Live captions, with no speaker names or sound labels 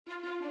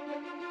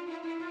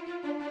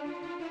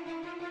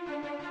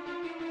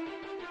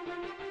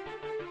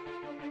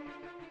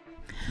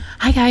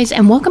Hi guys,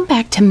 and welcome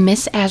back to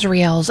Miss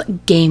Azriel's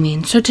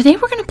Gaming. So today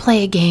we're going to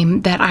play a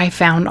game that I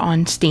found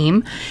on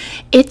Steam.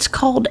 It's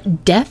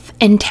called Death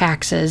and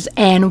Taxes,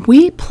 and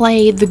we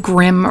play the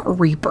Grim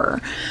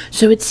Reaper.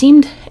 So it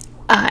seemed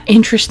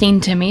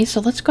interesting to me,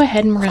 so let's go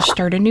ahead and we're going to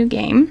start a new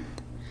game.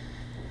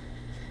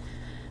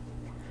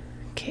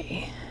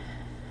 Okay.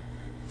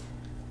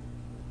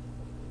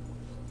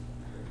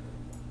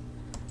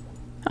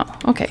 Oh,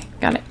 okay,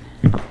 got it.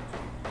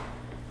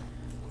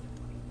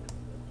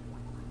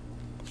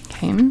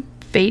 Okay,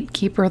 Fate,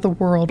 Keeper of the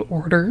World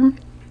Order.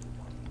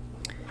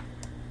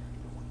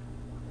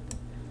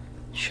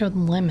 Showed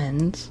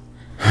lemons.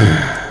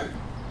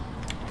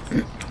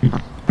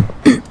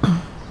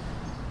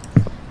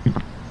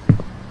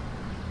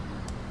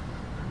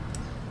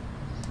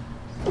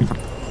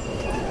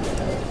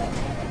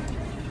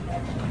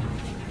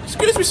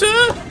 Excuse me,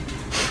 sir.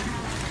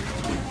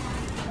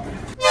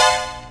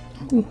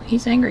 Ooh,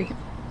 he's angry.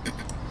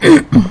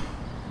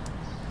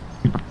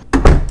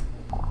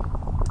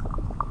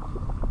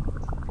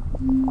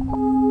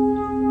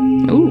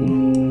 Ooh.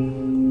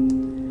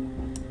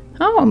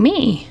 Oh,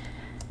 me.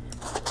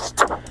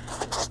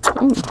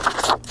 Ooh.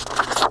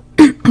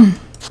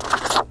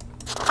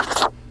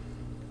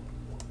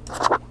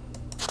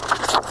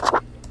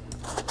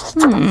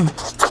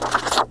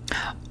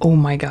 Oh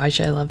my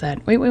gosh, I love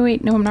that. Wait, wait,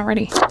 wait. No, I'm not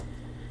ready.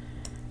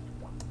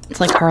 It's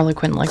like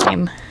Harlequin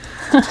looking.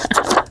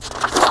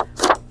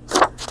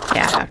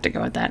 Yeah, I have to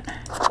go with that.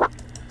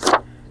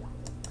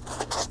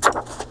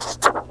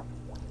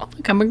 Oh,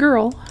 look, I'm a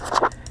girl.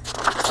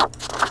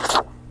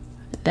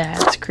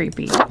 That's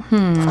creepy.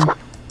 I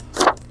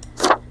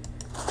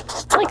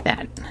like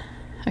that.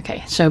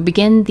 Okay, so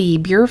begin the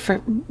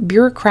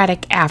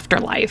bureaucratic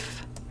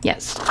afterlife.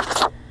 Yes.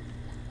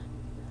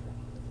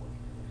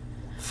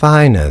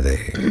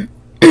 Finally,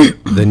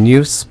 the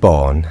new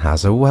spawn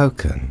has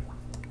awoken.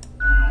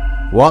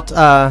 What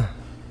a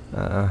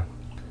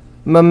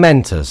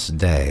momentous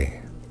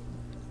day.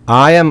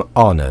 I am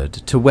honored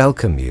to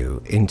welcome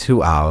you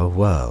into our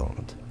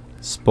world.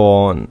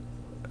 Spawn...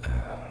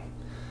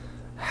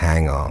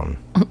 hang on.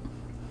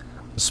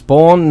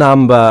 Spawn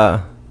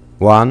number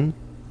 1,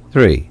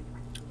 3.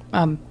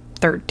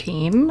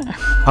 13.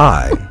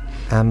 I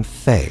am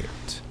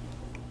Fate.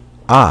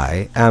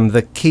 I am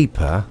the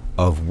keeper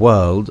of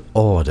world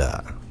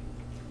order.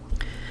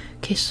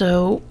 Okay,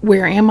 so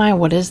where am I?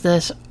 What is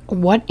this?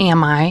 What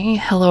am I?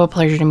 Hello, a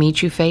pleasure to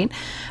meet you, Fate.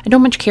 I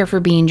don't much care for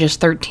being just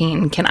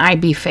 13. Can I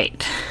be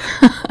Fate?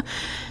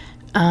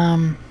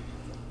 I'm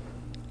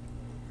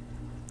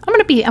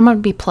gonna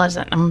be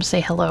pleasant. I'm gonna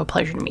say hello,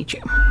 pleasure to meet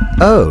you.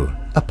 Oh,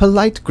 a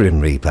polite Grim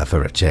Reaper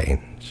for a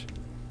change.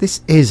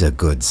 This is a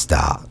good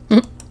start.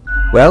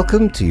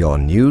 Welcome to your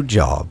new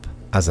job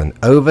as an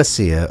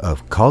overseer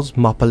of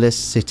Cosmopolis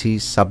City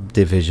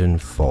Subdivision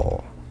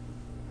 4,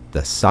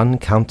 the Sun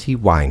County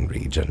Wine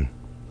Region.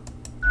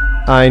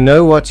 I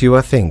know what you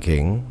are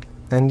thinking,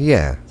 and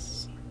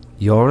yes,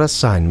 your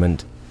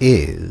assignment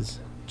is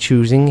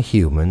choosing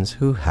humans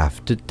who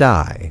have to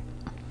die.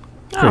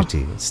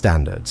 Pretty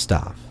standard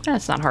stuff.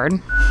 That's not hard.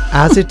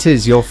 As it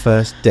is your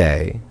first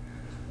day,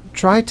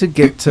 try to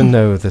get to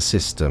know the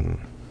system,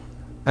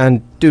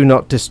 and do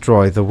not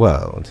destroy the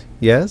world,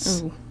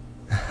 yes? Ooh.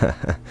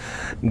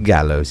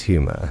 Gallows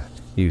humor,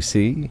 you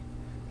see?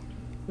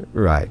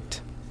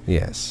 Right,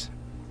 yes.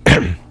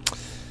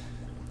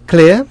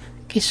 Clear?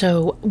 Okay,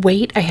 so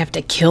wait, I have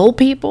to kill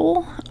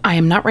people? I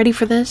am not ready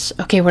for this.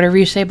 Okay, whatever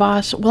you say,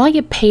 boss. Will I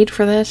get paid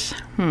for this?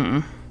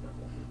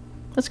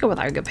 Let's go with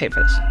I get paid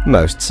for this.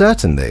 Most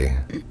certainly.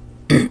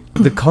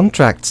 The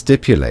contract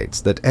stipulates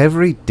that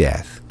every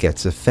death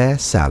gets a fair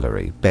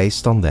salary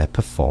based on their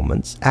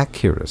performance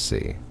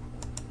accuracy.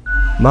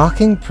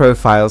 Marking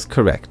profiles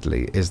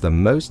correctly is the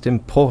most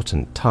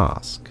important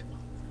task.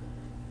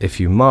 If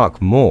you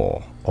mark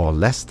more or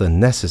less than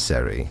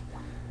necessary,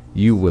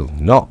 you will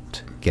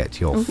not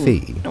get your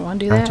fee don't want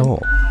to do at that.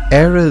 all.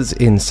 Errors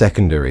in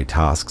secondary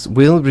tasks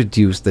will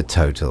reduce the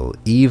total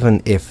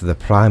even if the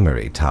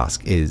primary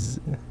task is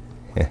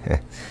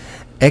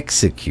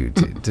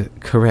executed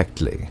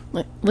correctly.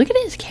 Look at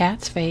his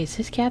cat's face.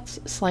 His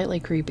cat's slightly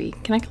creepy.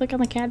 Can I click on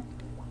the cat?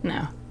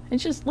 No.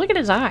 It's just, look at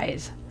his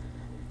eyes.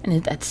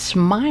 And that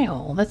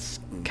smile. That's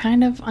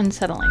kind of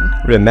unsettling.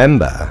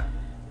 Remember,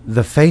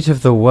 the fate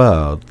of the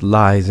world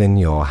lies in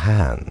your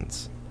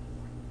hands.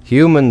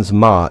 Humans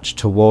march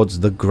towards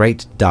the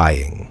great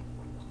dying.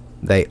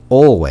 They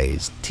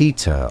always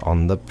teeter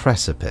on the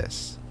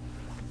precipice,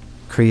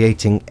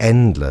 creating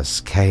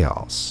endless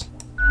chaos.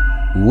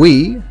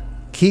 We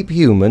keep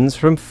humans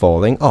from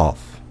falling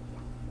off.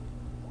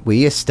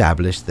 We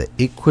establish the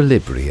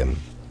equilibrium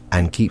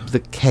and keep the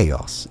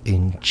chaos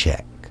in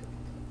check.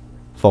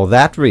 For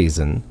that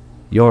reason,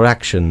 your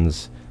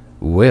actions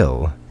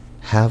will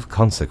have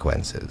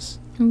consequences.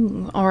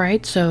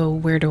 Alright, so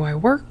where do I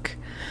work?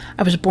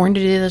 I was born to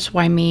do this,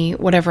 why me?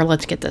 Whatever,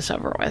 let's get this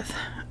over with.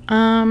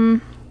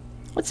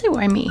 Let's say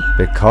why me?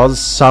 Because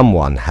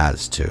someone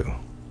has to.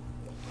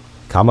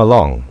 Come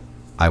along.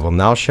 I will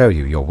now show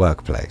you your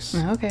workplace.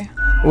 Okay.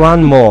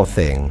 One more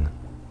thing.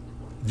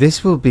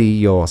 This will be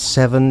your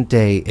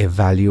 7-day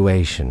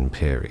evaluation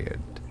period.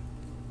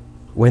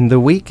 When the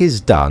week is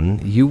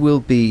done, you will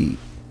be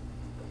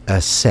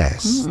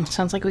assessed.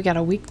 Sounds like we got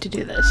a week to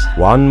do this.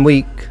 1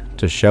 week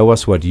to show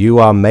us what you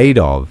are made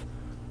of,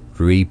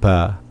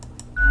 Reaper.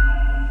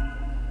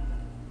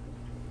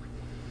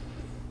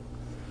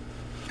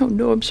 Oh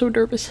no, I'm so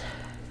nervous.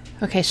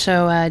 Okay,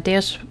 so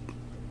Deus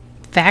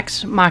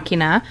Vax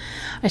Machina.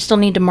 I still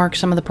need to mark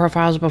some of the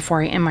profiles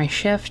before I end my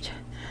shift.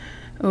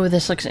 Oh,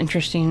 this looks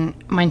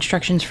interesting. My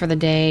instructions for the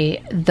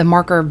day. The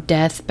marker of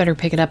death. Better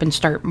pick it up and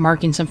start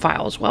marking some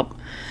files. Well,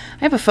 I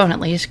have a phone at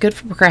least. Good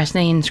for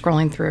procrastinating and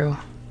scrolling through.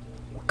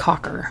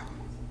 Cocker.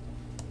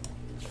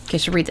 Okay,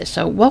 so read this.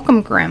 So,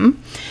 welcome,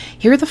 Grim.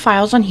 Here are the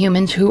files on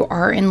humans who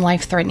are in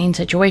life-threatening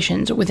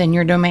situations within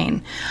your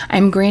domain. I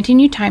am granting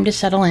you time to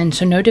settle in,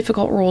 so no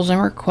difficult rules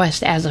and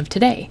requests as of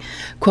today.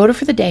 Quota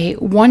for the day,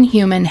 1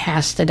 human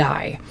has to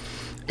die.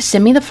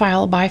 Send me the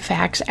file by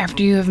fax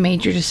after you have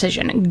made your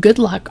decision. Good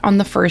luck on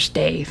the first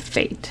day,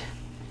 Fate.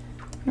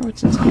 I wonder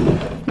what's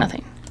inside.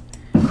 Nothing.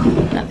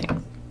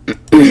 Nothing.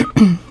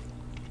 Let's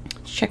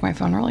check my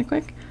phone really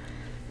quick.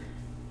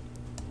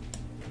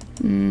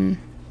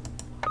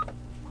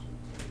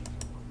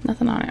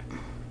 Nothing on it.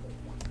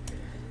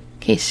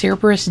 Okay,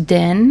 Cerberus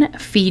Den,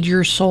 Feed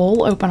Your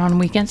Soul, open on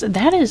weekends.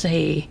 That is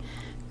a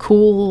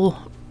cool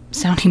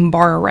sounding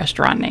bar or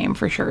restaurant name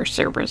for sure,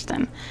 Cerberus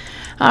Den.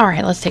 All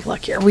right, let's take a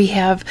look here. We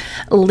have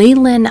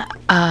Leland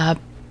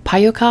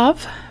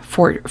Payukov,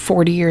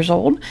 40 years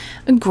old,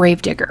 a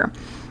gravedigger.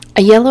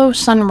 A yellow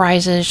sun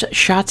rises,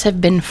 shots have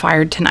been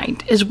fired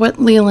tonight, is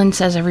what Leland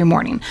says every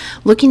morning,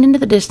 looking into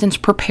the distance,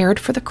 prepared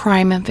for the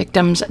crime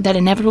victims that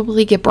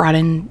inevitably get brought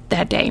in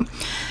that day.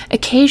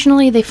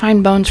 Occasionally, they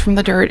find bones from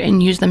the dirt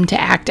and use them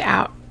to act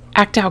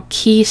out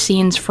key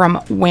scenes from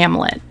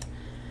Whamlet.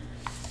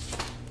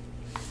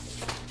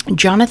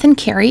 Jonathan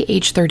Carey,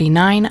 age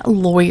 39,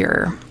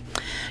 lawyer.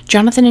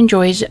 Jonathan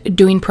enjoys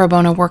doing pro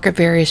bono work at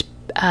various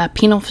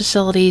penal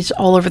facilities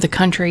all over the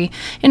country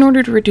in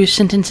order to reduce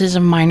sentences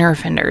of minor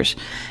offenders.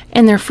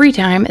 In their free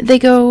time, they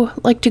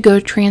like to go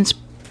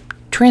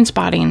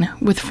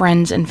transpotting with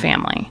friends and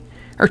family.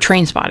 Or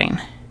train spotting.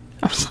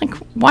 I was like,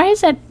 why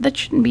is that? That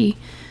shouldn't be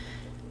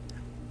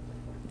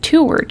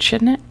 2 words,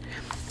 shouldn't it?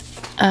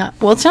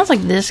 Well, it sounds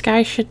like this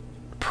guy should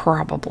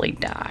probably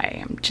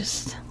die.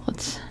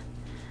 Let's...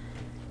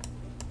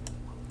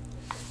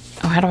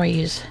 Oh, how do I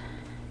use...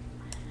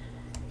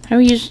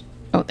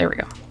 Oh, there we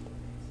go.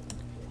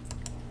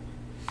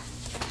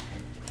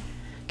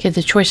 Okay,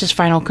 the choice is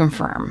final.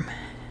 Confirm.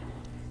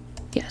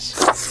 Yes.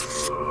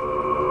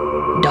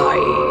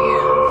 Die.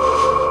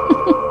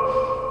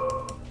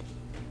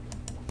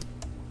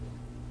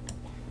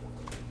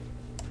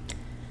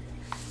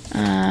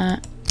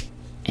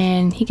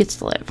 And he gets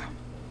to live.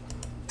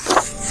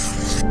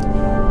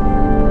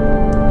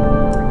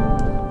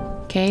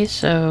 Okay,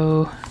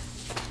 so...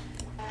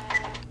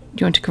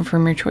 Do you want to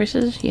confirm your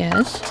choices?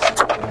 Yes.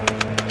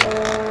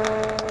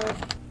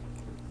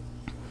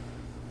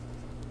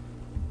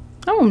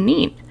 Oh,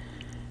 neat.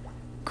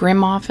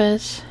 Grim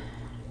office.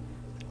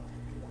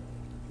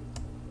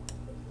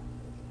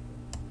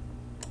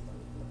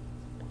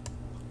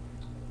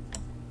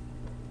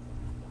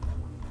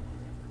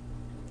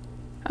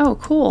 Oh,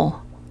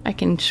 cool. I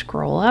can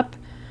scroll up.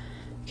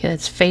 Okay,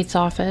 that's Fate's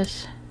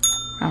office.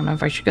 I don't know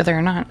if I should go there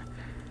or not.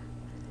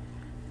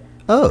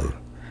 Oh,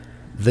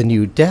 the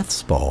new death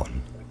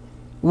spawn.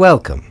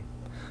 Welcome.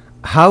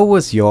 How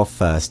was your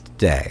first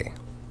day?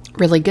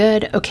 Really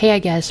good. Okay, I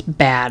guess.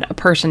 Bad. A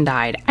person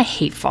died. I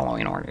hate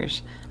following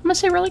orders. I'm gonna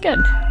say really good.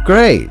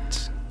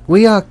 Great.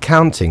 We are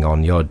counting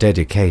on your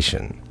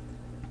dedication.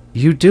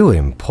 You do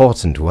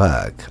important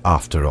work,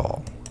 after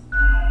all.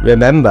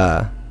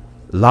 Remember,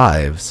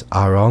 lives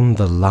are on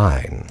the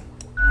line.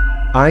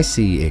 I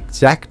see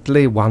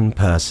exactly 1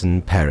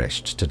 person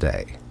perished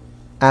today,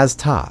 as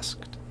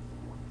tasked.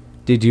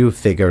 Did you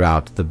figure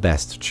out the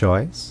best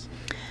choice?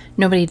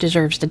 Nobody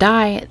deserves to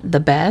die. The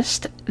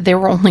best. There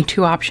were only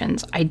 2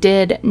 options. I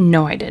did.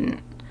 No, I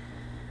didn't.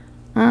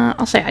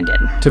 I'll say I did.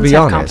 To be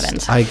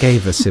honest, I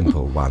gave a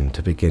simple one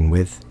to begin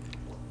with.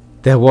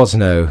 There was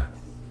no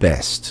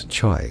best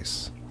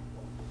choice.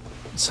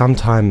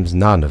 Sometimes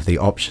none of the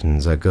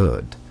options are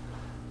good.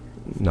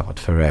 Not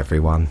for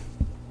everyone.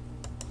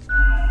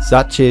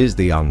 Such is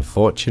the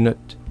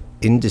unfortunate,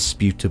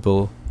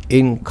 indisputable,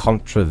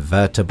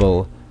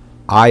 incontrovertible,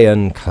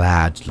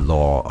 ironclad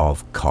law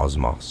of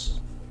cosmos.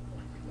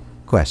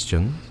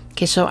 Questions?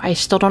 Okay, so I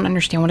still don't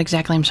understand what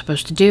exactly I'm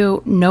supposed to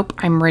do. Nope,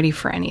 I'm ready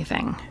for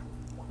anything.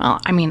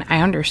 Well, I mean,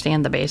 I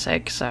understand the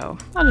basics, so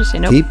I'll just say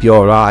nope. Keep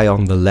your eye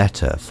on the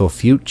letter for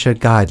future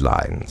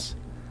guidelines,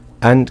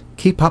 and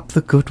keep up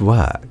the good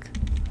work.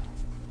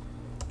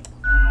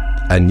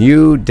 A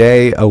new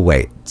day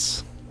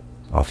awaits.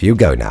 Off you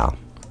go now.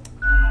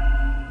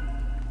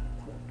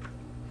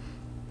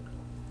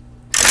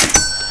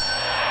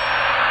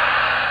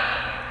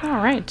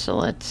 Alright, so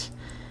let's...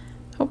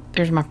 Oh,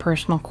 there's my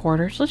personal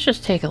quarters. Let's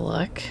just take a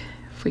look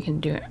if we can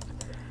do it.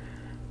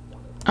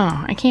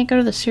 Oh, I can't go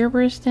to the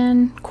Cerberus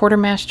Den?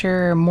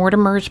 Quartermaster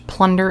Mortimer's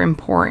Plunder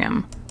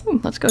Emporium. Ooh,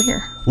 let's go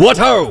here. What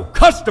ho,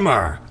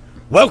 customer!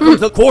 Welcome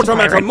to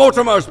Quartermaster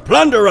Mortimer's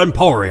Plunder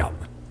Emporium.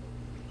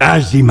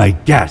 As ye may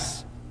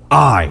guess,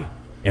 I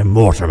am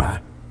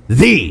Mortimer.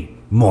 The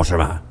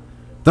Mortimer.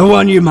 The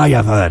one you may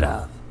have heard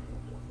of.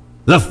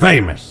 The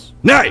famous,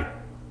 nay,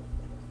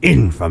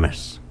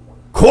 infamous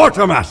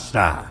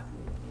Quartermaster.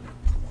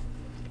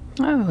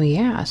 Oh,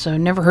 yeah. So,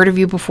 never heard of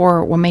you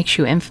before. What makes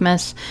you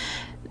infamous?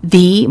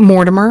 The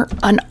Mortimer.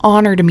 An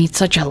honor to meet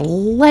such a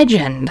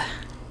legend.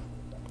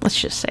 Let's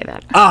just say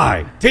that.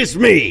 Aye, 'tis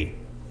me,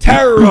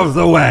 terror of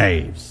the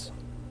waves.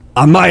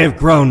 I may have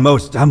grown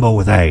most humble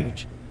with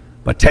age,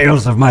 but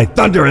tales of my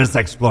thunderous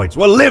exploits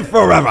will live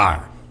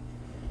forever.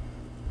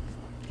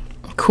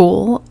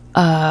 Cool.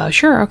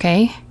 Sure,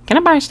 okay. Can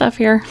I buy stuff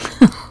here?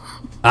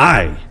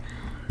 Aye,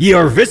 ye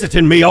are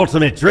visiting me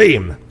ultimate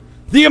dream,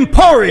 the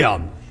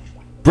Emporium.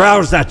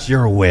 Browse at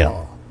your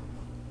will.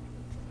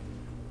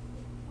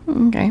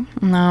 Okay.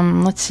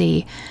 Let's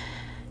see.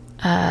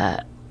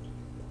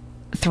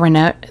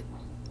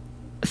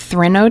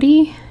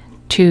 Threnody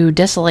to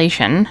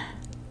Desolation.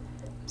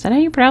 Is that how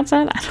you pronounce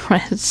that? I don't know.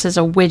 It says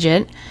a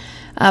widget.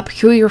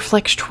 Peculiar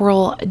flex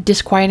twirl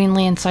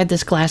disquietingly inside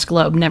this glass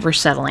globe, never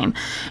settling.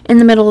 In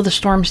the middle of the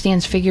storm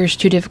stands figures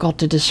too difficult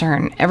to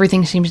discern.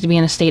 Everything seems to be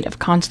in a state of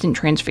constant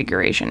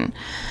transfiguration.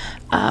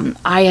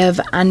 Eye of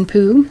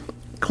Anpu,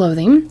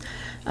 clothing.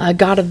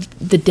 God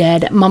of the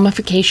dead,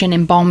 mummification,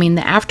 embalming,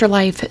 the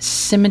afterlife,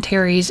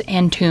 cemeteries,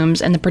 and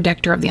tombs, and the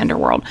protector of the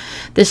underworld.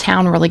 This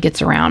hound really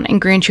gets around and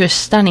grants you a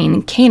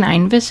stunning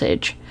canine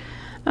visage.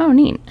 Oh,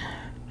 neat.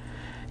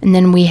 And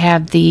then we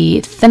have the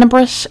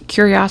Tenebrous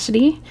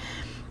Curiosity.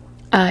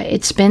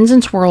 It spins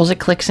and swirls, it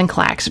clicks and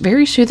clacks.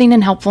 Very soothing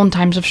and helpful in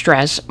times of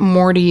stress.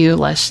 More to you,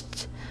 less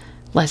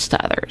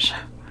to others.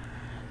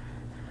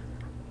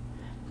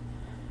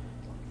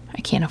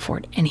 I can't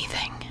afford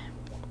anything.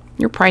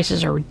 Your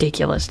prices are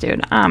ridiculous,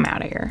 dude. I'm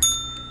out of here.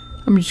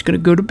 I'm just gonna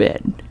go to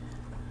bed.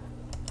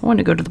 I want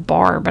to go to the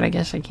bar, but I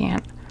guess I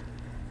can't.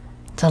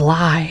 It's a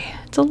lie.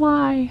 It's a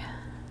lie.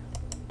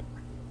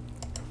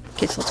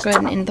 Okay, so let's go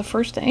ahead and end the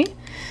first day.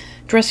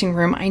 Dressing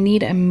room. I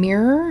need a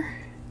mirror.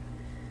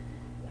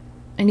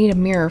 I need a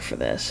mirror for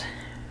this.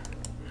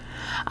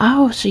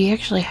 Oh, so you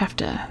actually have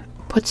to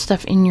put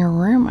stuff in your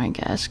room, I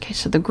guess. Okay,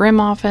 so the Grim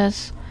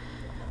office.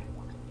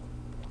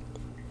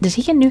 Does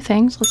he get new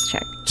things? Let's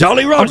check.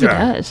 Jolly Roger! Oh,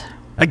 he does.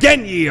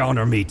 Again ye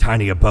honor me,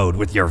 tiny abode,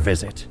 with your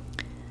visit.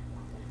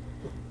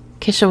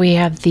 Okay, so we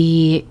have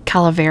the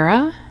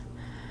Calavera.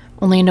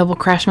 Only a noble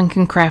craftsman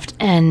can craft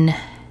an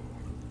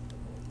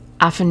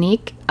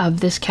aphanique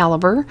of this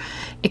caliber.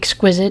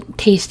 Exquisite,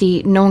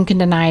 tasty, no one can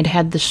deny it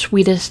had the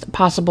sweetest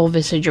possible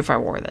visage if I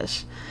wore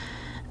this.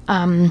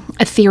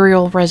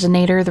 Ethereal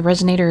resonator. The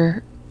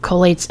resonator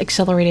collates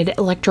accelerated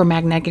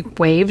electromagnetic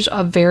waves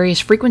of various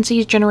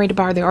frequencies generated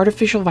by the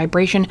artificial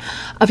vibration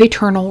of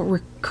eternal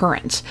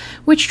recurrence,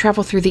 which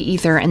travel through the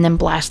ether and then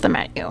blast them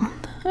at you.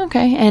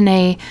 Okay, and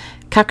a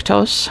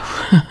cactus,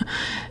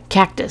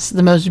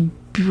 the most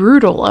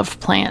brutal of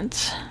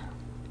plants.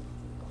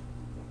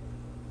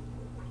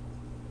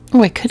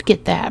 Oh, I could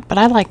get that, but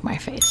I like my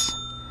face.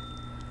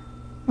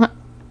 What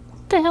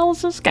the hell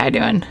is this guy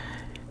doing?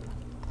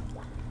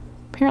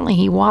 Apparently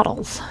he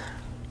waddles.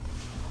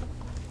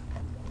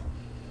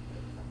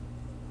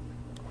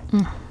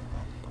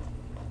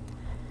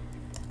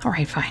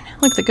 Alright, fine.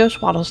 Look, the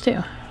ghost waddles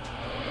too.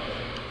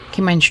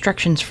 Okay, my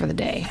instructions for the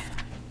day.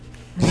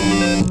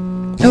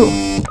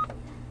 Oh.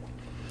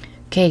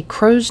 Okay,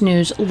 Crow's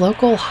News.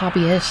 Local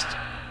hobbyist.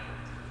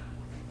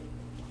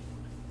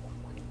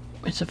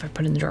 What's if I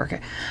put in the drawer?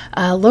 Okay.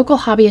 Local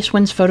hobbyist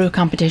wins photo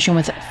competition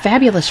with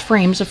fabulous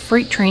frames of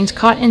freight trains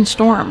caught in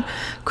storm.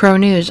 Crow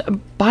News.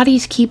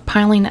 Bodies keep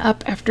piling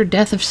up after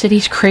death of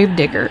city's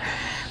gravedigger.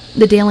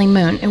 The Daily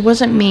Moon. It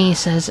wasn't me,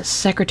 says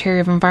Secretary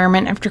of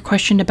Environment after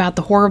questioned about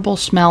the horrible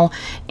smell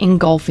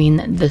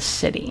engulfing the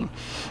city.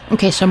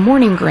 Okay, so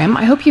Morning Grim.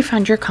 I hope you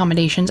found your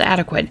accommodations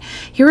adequate.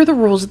 Here are the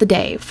rules of the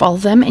day. Follow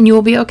them and you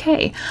will be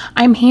okay.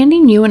 I'm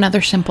handing you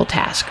another simple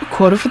task.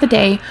 Quota for the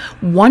day.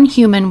 One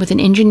human with an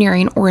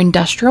engineering or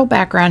industrial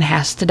background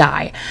has to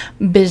die.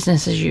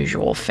 Business as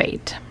usual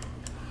fate.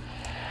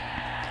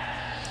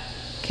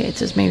 Okay, it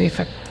says maybe if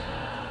I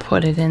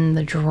put it in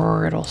the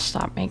drawer, it'll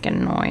stop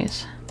making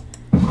noise.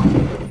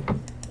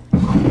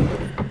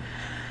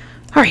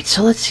 Alright,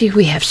 so let's see what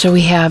we have. So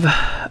we have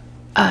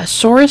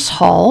Soros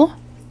Hall,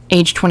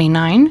 age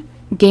 29,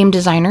 game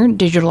designer,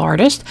 digital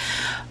artist.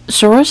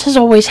 Soros has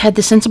always had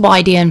the sensible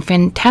idea and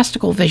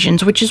fantastical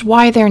visions, which is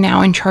why they're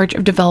now in charge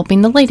of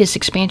developing the latest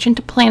expansion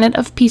to Planet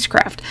of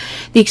Peacecraft.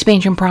 The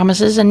expansion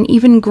promises an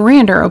even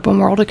grander open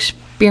world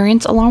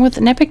experience along with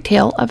an epic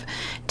tale of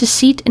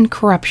deceit and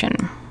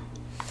corruption.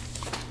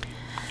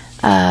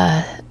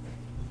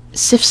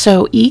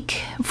 Sifso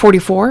Eek,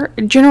 44,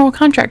 general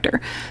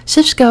contractor.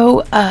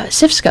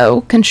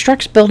 Sifsco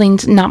constructs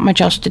buildings, not much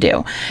else to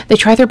do. They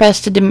try their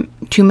best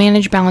to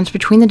manage balance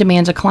between the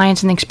demands of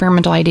clients and the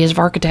experimental ideas of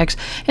architects.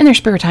 In their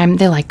spare time,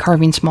 they like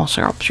carving small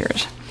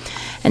sculptures.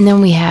 And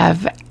then we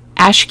have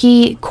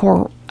Ashki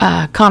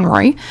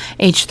Conroy,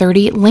 age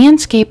 30,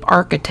 landscape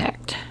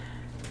architect.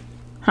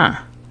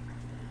 Huh.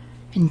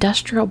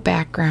 Industrial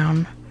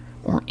background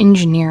or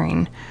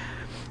engineering.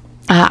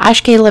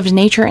 Ashke loves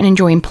nature and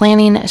enjoying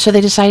planning, so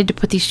they decided to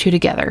put these two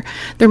together.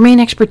 Their main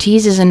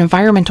expertise is in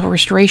environmental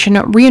restoration,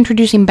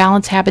 reintroducing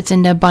balanced habits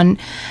into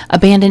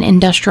abandoned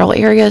industrial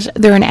areas.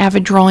 They're an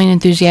avid drawing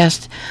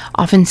enthusiast,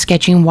 often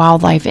sketching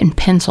wildlife and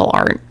pencil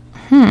art.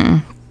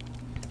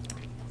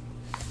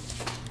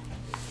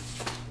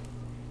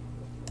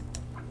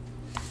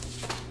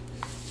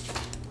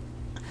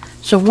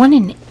 So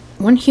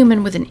one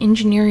human with an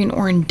engineering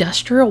or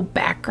industrial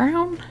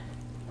background?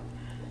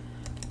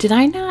 Did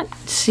I not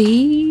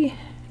see?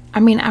 I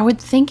mean, I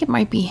would think it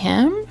might be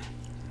him.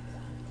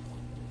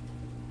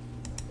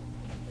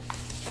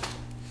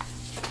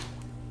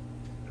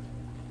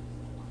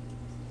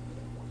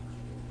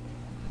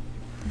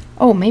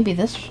 Oh, maybe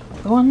this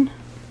one.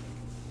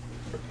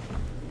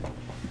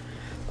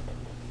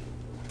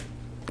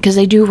 Because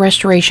they do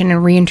restoration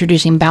and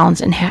reintroducing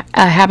balance in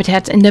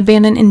habitats in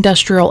abandoned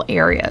industrial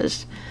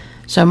areas.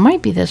 So it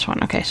might be this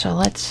one. Okay, so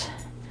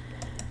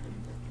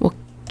we'll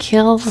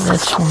kill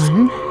this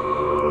one.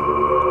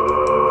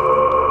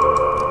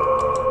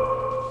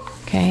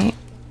 Okay.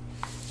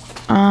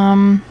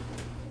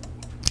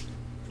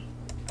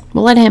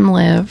 We'll let him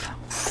live.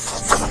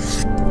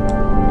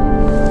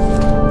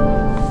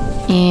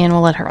 And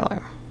we'll let her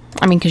live.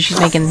 I mean, because she's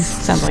making,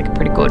 sounds like a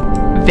pretty good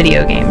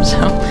video game, so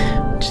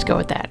we'll just go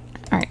with that.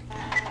 Alright.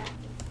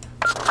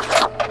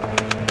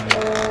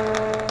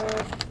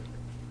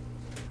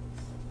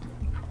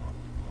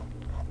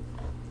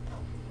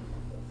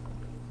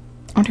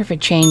 I wonder if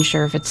it changed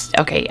or if it's...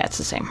 Okay, yeah, it's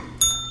the same.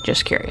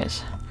 Just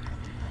curious.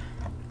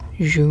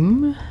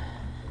 Zoom.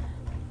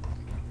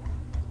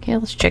 Okay,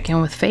 let's check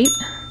in with Fate.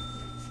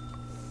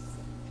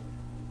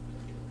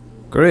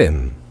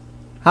 Grim,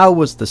 how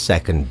was the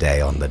second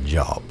day on the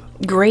job?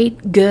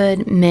 Great,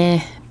 good,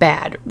 meh,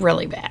 bad.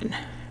 Really bad.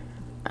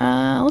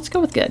 Let's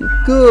go with good.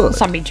 Good. Let's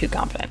not be too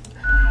confident.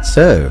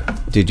 So,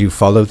 did you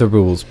follow the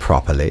rules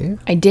properly?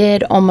 I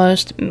did,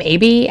 almost,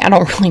 maybe. I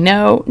don't really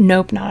know.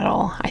 Nope, not at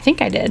all. I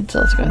think I did, so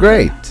let's go.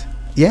 Great.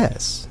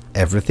 Yes,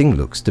 everything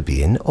looks to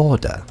be in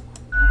order.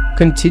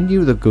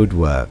 Continue the good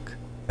work,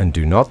 and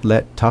do not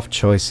let tough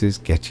choices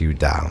get you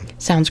down.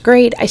 Sounds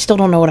great. I still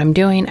don't know what I'm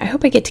doing. I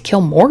hope I get to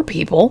kill more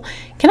people.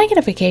 Can I get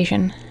a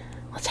vacation?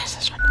 Let's ask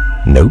this one.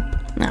 Nope.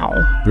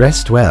 No.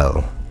 Rest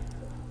well.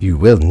 You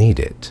will need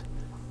it.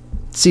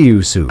 See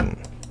you soon.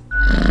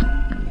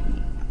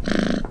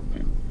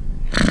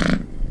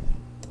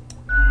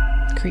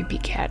 Creepy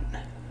cat.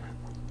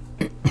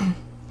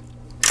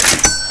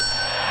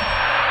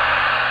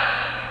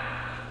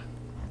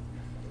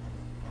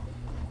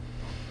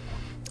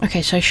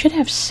 Okay, so I should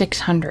have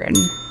 600.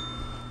 Is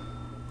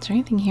there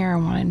anything here I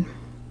wanted?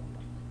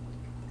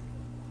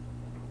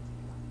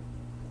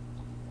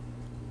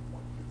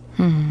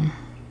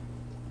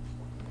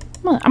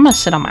 I'm gonna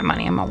sit on my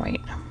money. I'm gonna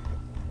wait.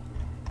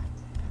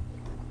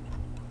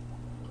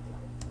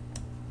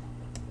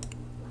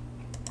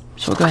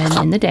 So we'll go ahead and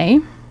end the day.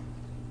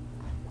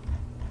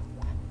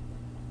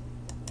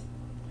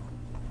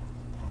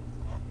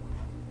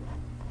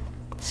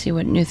 See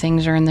what new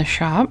things are in the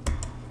shop.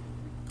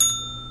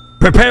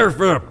 Prepare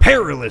for a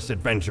perilous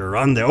adventure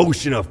on the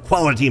ocean of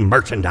quality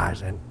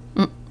merchandising.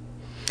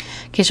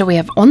 Okay, so we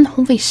have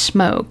Unholy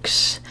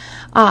Smokes.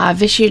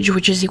 Visage,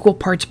 which is equal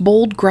parts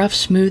bold, gruff,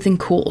 smooth, and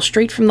cool.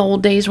 Straight from the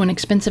old days when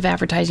expensive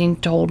advertising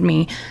told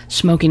me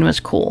smoking was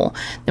cool.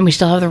 Then we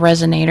still have the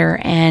Resonator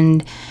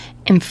and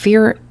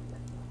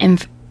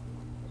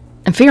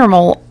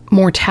Ephemeral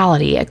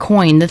Mortality, a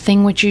coin, the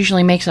thing which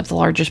usually makes up the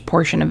largest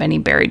portion of any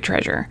buried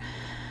treasure.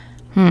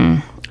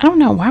 I don't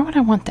know. Why would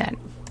I want that?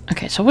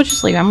 Okay, so we'll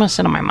just leave. I'm going to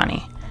sit on my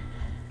money.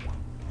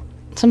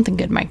 Something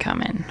good might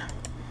come in.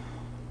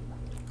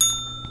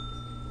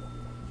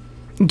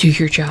 Do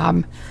your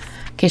job.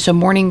 Okay, so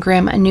Morning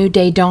Grim, a new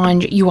day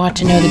dawned. You ought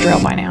to know the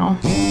drill by now.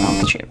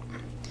 Oh, shoot.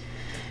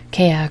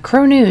 Okay,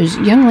 Crow News.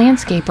 Young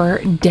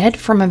landscaper dead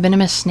from a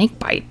venomous snake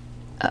bite.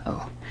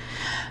 Uh-oh.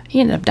 He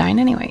ended up dying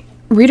anyway.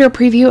 Reader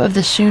preview of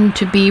the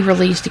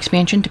soon-to-be-released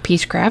expansion to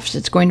Peacecrafts.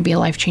 It's going to be a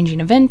life-changing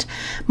event.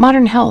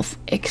 Modern health.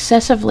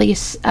 Excessively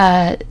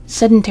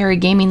sedentary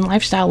gaming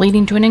lifestyle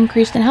leading to an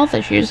increase in health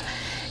issues.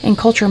 And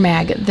Culture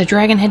Mag. The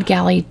Dragonhead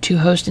Galley to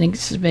host an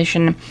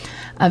exhibition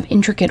of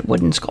intricate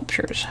wooden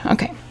sculptures.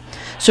 Okay.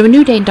 So a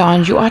new day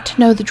dawns. You ought to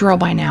know the drill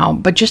by now,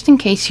 but just in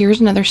case, here's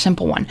another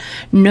simple one.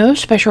 No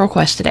special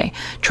requests today.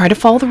 Try to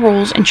follow the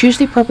rules and choose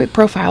the appropriate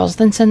profiles,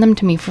 then send them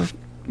to me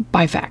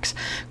by fax.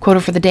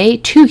 Quota for the day,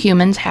 2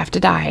 humans have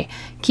to die.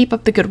 Keep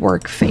up the good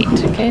work, Fate.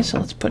 Okay, so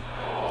let's put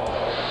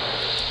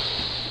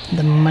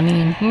the money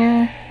in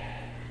here.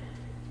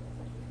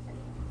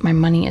 My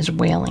money is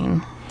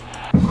wailing.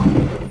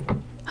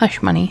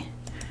 Hush, money.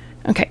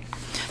 Okay,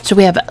 so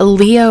we have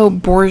Leo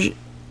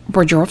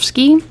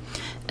Borjovsky,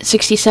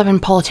 67,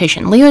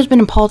 politician. Leo's been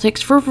in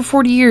politics for over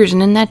 40 years,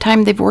 and in that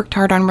time they've worked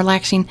hard on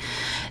relaxing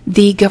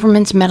the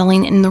government's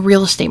meddling in the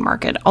real estate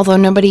market. Although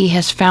nobody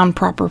has found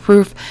proper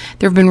proof,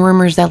 there have been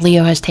rumors that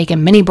Leo has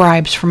taken many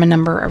bribes from a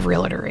number of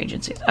realtor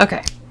agencies.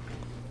 Okay.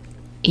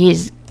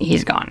 He's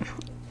gone.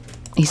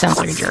 He sounds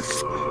like a jerk.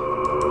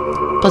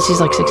 Plus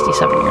he's like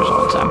 67 years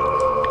old, so...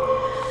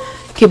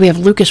 Okay, we have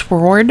Lucas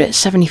Ward,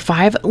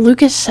 75.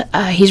 Lucas,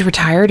 he's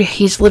retired.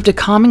 He's lived a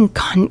calm and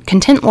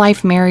content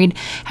life, married,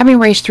 having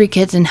raised 3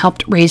 kids and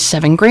helped raise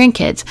 7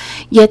 grandkids.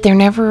 Yet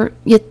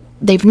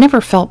they've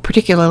never felt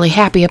particularly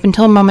happy up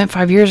until a moment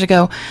 5 years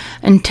ago,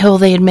 until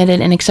they admitted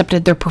and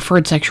accepted their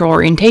preferred sexual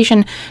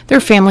orientation.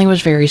 Their family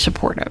was very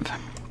supportive.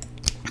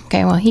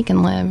 Okay, well, he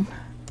can live.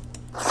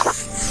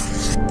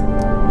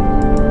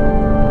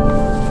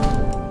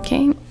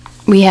 Okay.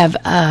 We have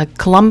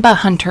Columba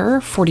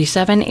Hunter,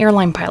 47,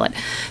 airline pilot.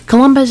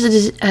 Columba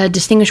is a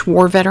distinguished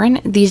war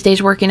veteran, these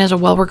days working as a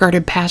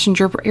well-regarded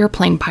passenger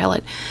airplane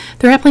pilot.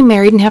 They're happily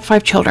married and have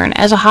 5 children.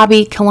 As a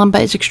hobby,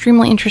 Columba is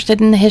extremely interested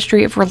in the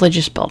history of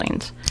religious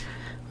buildings.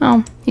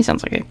 Well, he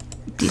sounds like a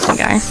decent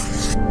guy.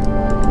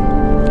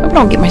 I hope I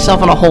don't get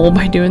myself in a hole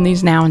by doing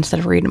these now instead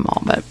of reading them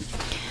all, but...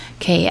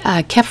 Okay,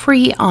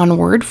 Kefri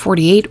Onward,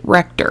 48,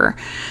 rector.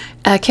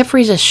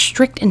 Kefri is a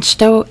strict and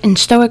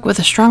stoic with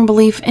a strong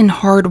belief in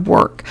hard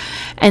work,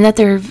 and that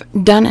they've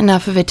done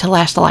enough of it to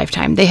last a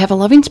lifetime. They have a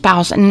loving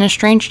spouse and an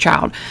estranged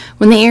child.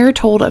 When the heir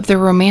told of their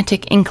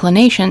romantic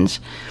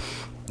inclinations,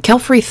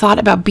 Kefri thought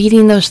about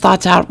beating those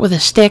thoughts out with a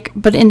stick,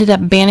 but ended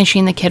up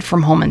banishing the kid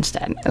from home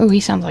instead. Oh,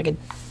 he sounds like a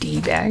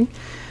D-bag.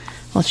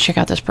 Let's check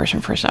out this person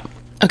first up.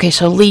 Okay,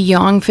 so Lee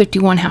Young,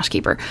 51,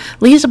 housekeeper.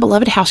 Lee is a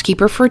beloved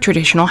housekeeper for a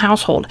traditional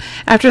household.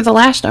 After the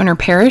last owner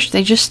perished,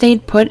 they just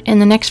stayed put,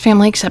 and the next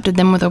family accepted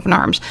them with open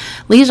arms.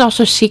 Lee is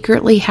also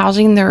secretly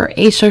housing their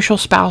asocial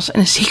spouse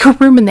in a secret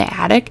room in the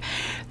attic.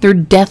 They're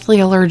deathly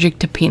allergic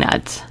to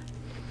peanuts.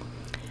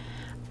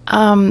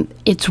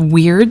 It's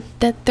weird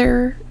that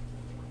they're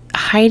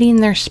hiding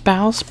their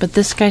spouse, but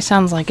this guy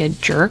sounds like a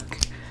jerk.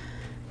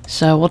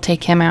 So we'll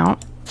take him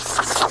out.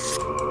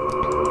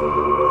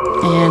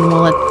 And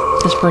we'll let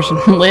this person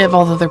live,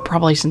 although they're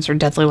probably, since they're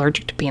deathly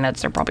allergic to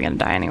peanuts, they're probably going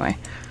to die anyway.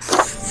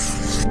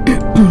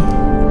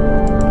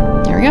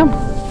 There we go.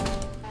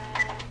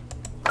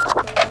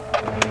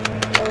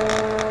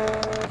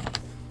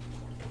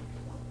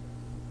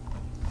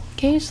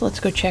 Okay, so let's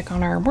go check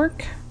on our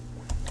work.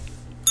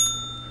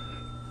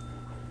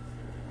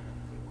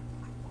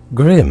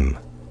 Grim,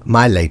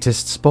 my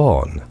latest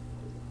spawn.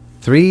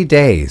 3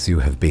 days you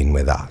have been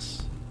with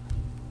us.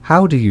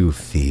 How do you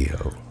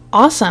feel?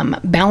 Awesome.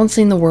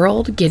 Balancing the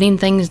world, getting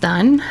things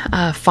done,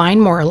 fine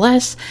more or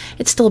less.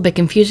 It's still a bit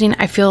confusing.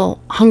 I feel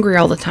hungry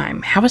all the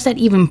time. How is that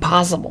even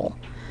possible?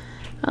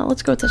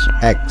 Let's go with this one.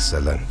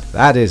 Excellent.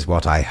 That is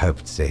what I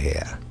hoped to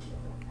hear.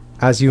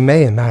 As you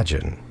may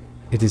imagine,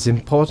 it is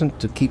important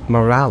to keep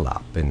morale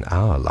up in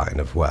our line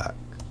of work.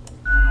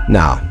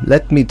 Now,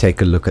 let me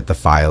take a look at the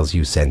files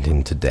you sent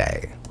in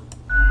today.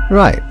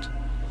 Right.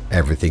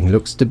 Everything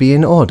looks to be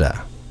in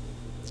order.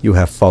 You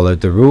have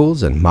followed the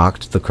rules and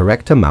marked the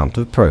correct amount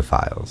of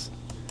profiles.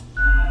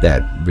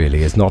 There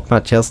really is not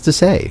much else to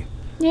say.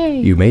 Yay.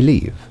 You may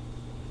leave.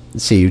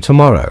 See you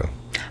tomorrow.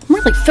 I'm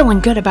really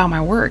feeling good about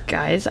my work,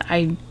 guys.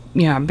 I've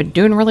been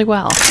doing really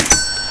well.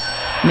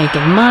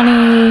 Making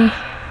money.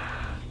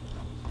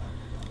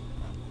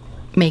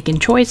 Making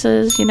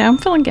choices, I'm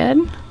feeling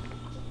good.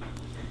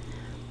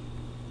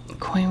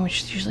 Coin,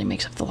 which usually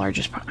makes up the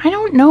largest part. I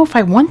don't know if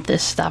I want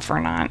this stuff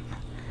or not.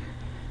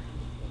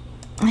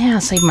 Yeah,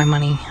 I'll save my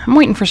money. I'm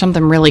waiting for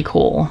something really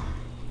cool.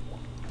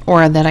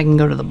 Or that I can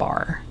go to the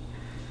bar.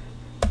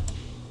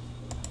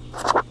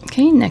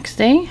 Okay, next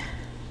day.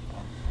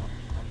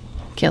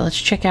 Okay,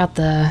 let's check out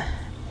the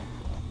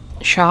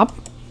shop.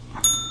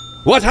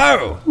 What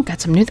ho! Oh, got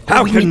some new...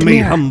 How we can need the me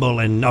mirror. humble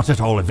and not at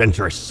all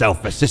adventurous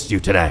self assist you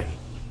today?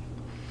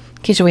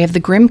 Okay, so we have the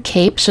Grim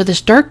Cape. So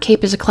this dark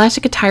cape is a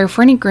classic attire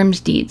for any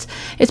Grimm's deeds.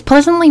 It's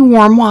pleasantly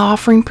warm while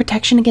offering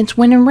protection against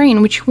wind and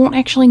rain, which you won't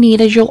actually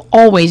need as you'll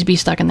always be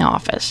stuck in the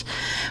office.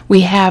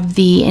 We have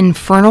the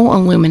Infernal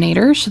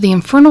Illuminator. So the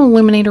Infernal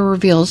Illuminator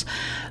reveals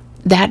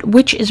that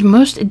which is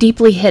most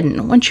deeply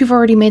hidden. Once you've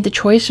already made the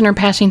choice and are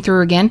passing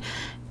through again,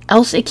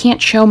 else it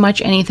can't show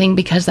much anything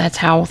because that's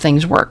how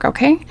things work,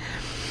 okay?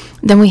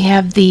 Then we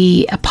have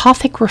the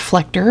Apothic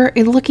Reflector,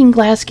 a looking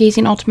glass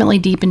gazing ultimately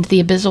deep into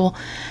the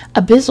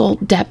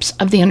abyssal depths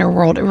of the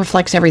underworld. It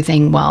reflects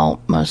everything,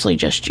 well, mostly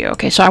just you.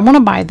 Okay, so I want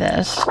to buy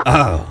this.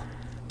 Oh,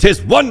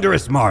 'tis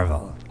wondrous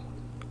marvel.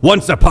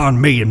 Once upon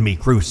me and me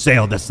crew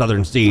sailed the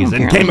southern seas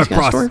and came he's got a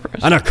across story for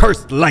us. an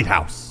accursed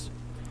lighthouse.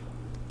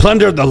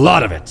 Plundered the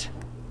lot of it,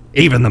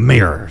 even the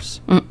mirrors.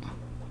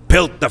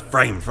 Built the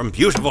frame from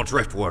beautiful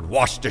driftwood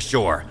washed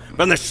ashore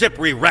from the ship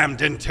we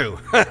rammed into.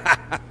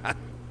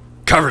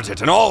 Covered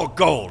it in all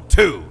gold,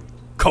 too,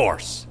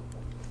 course.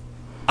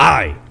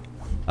 Aye,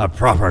 a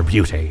proper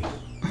beauty.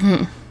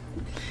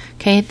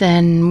 Okay,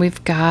 then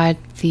we've got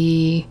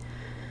the...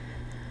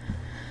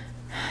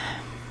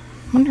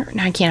 no,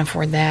 I can't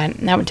afford that.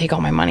 That would take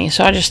all my money,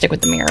 so I'll just stick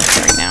with the mirror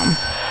for right now.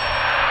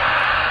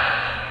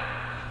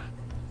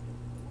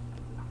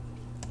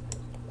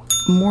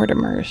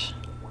 Mortimer's.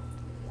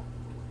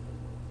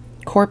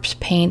 Corpse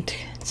paint.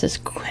 It says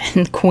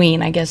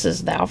Queen, I guess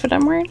is the outfit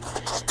I'm wearing.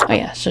 Oh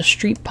yeah, so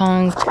street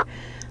punk,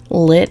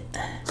 lit,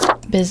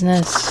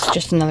 business,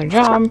 just another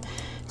job,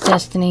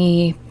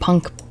 destiny,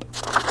 punk,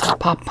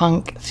 pop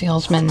punk,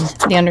 salesman,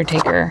 the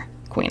Undertaker,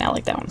 Queen. I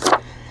like that one.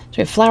 So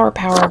we have flower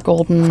power,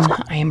 golden,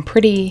 I am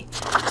pretty,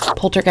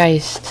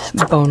 poltergeist,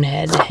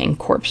 bonehead, and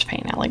corpse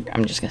paint.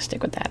 I'm just gonna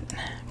stick with that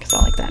because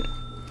I like that.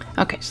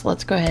 Okay, so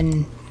let's go ahead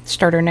and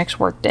start our next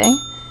work day.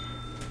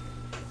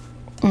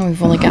 And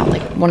we've only got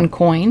like 1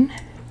 coin.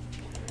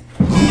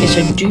 Okay,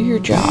 so do your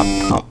job.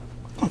 Oh,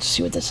 let's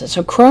see what this is.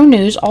 So Crow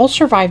News all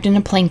survived in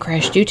a plane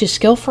crash due to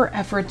skillful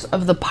efforts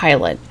of the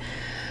pilot.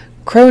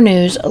 Crow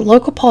News, a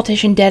local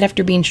politician dead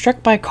after being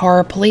struck by a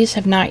car. Police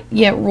have not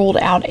yet ruled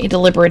out a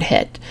deliberate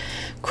hit.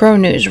 Crow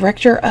News,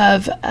 rector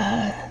of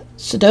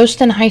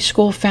Sedoston High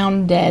School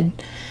found dead.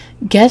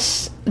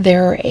 Guess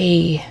they're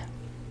a...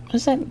 What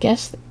is that?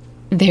 Guess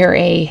they're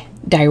a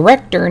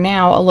director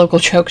now, a local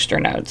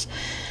jokester notes.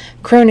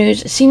 Crow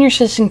News, senior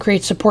citizen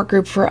creates support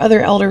group for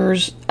other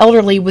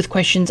elderly with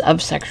questions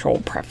of sexual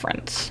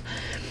preference.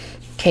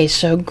 Okay,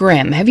 so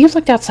Grim, have you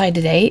looked outside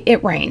today?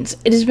 It rains.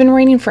 It has been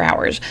raining for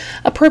hours.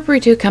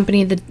 Appropriate to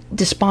accompany the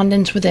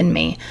despondence within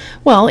me.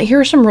 Well, here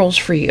are some rules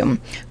for you.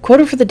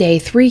 Quota for the day,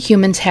 3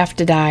 humans have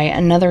to die.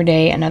 Another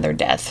day, another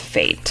death.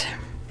 Fate.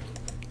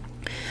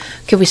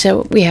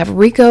 Okay, we have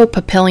Rico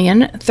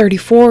Papillion,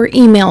 34,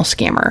 email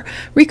scammer.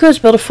 Rico has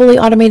built a fully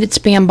automated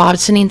spam bot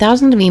sending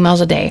thousands of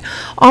emails a day,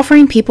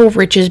 offering people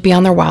riches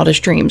beyond their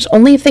wildest dreams,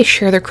 only if they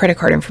share their credit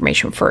card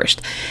information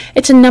first.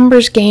 It's a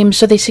numbers game,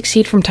 so they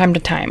succeed from time to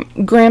time.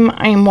 Grim,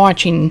 I am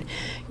watching.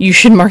 You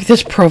should mark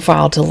this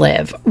profile to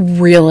live.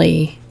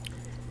 Really?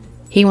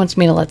 He wants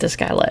me to let this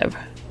guy live.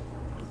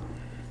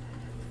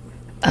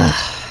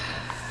 Ugh.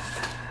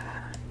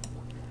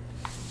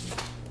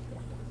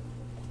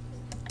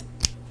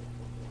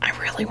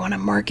 I want to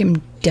mark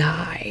him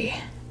die.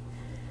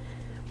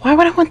 Why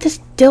would I want this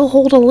dill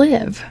hole to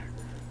live?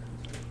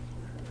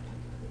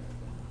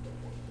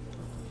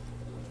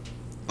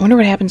 I wonder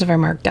what happens if I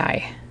mark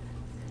die.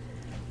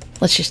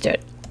 Let's just do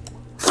it.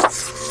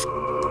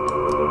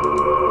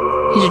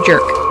 He's a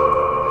jerk.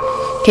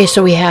 Okay,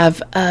 so we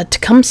have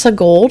Tecumseh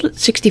Gold,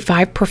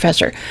 65,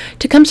 professor.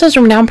 Tecumseh is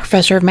a renowned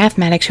professor of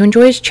mathematics who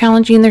enjoys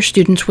challenging their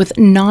students with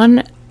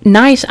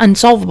nice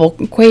unsolvable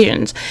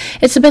equations.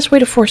 It's the best way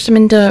to force them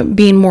into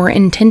being more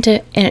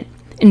inventive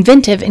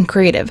and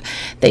creative,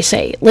 they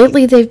say.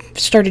 Lately, they've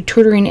started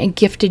tutoring a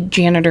gifted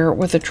janitor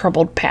with a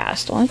troubled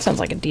past. Well, that sounds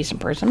like a decent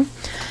person.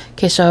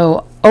 Okay,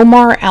 so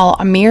Omar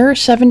Al-Amir,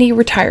 70,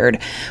 retired.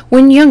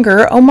 When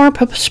younger, Omar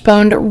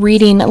postponed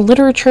reading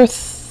literature,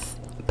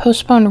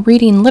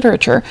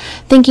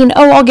 thinking,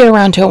 oh, I'll get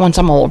around to it once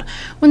I'm old.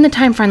 When the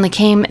time finally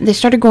came, they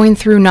started going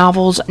through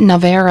novels,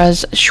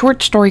 novellas,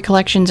 short story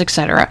collections,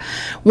 etc.,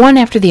 one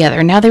after the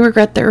other. Now they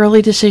regret the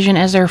early decision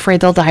as they're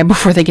afraid they'll die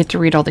before they get to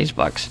read all these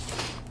books.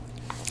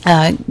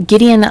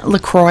 Gideon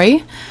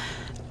LaCroix,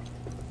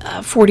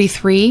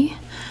 43.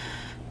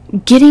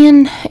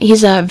 Gideon,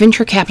 he's a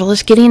venture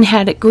capitalist. Gideon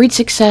had great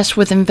success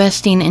with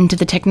investing into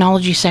the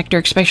technology sector,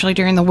 especially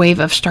during the wave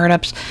of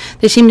startups.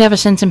 They seem to have a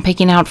sense in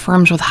picking out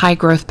firms with high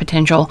growth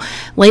potential.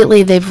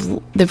 Lately, they've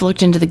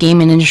looked into the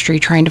gaming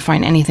industry, trying to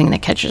find anything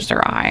that catches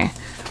their eye.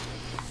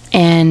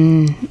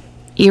 And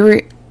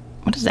Eriker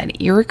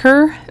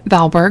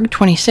Valberg,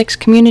 26,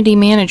 community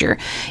manager.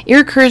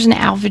 Eriker is an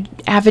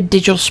avid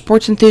digital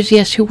sports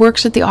enthusiast who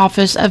works at the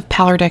office of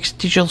Palardex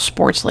Digital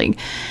Sports League.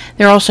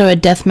 They're also a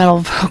death metal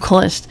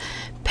vocalist,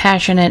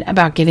 passionate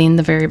about getting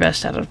the very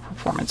best out of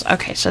performance.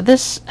 Okay, so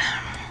this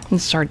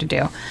is hard to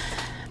do.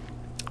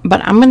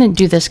 But I'm going to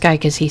do this guy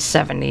because he's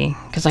 70,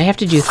 because I have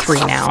to do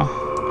 3 now,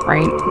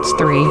 right? It's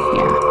 3,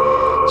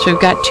 yeah. So we've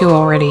got 2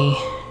 already.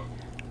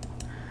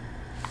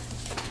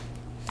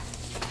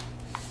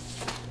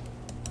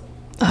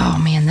 Oh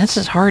man, this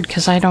is hard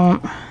because I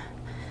don't...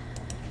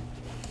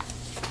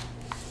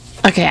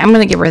 Okay, I'm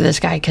gonna get rid of this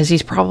guy because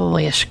he's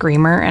probably a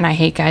screamer, and I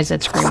hate guys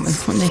that scream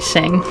when they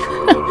sing.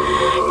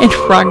 And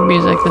rock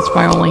music, that's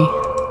my only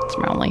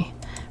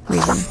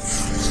reason.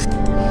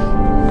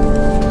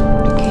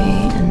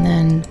 Okay, and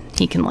then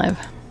he can live.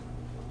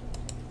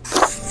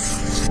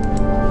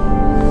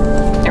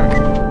 There we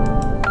go.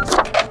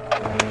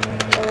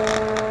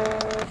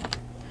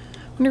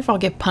 Wonder if I'll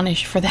get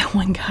punished for that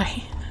one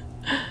guy.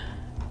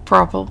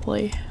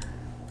 Probably.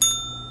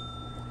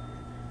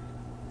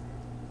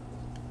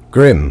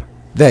 Grim,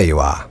 there you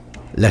are.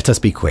 Let us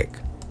be quick.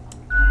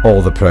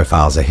 All the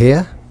profiles are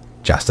here,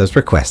 just as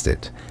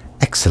requested.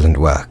 Excellent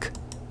work.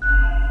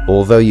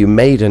 Although you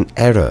made an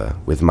error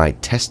with my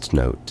test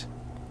note,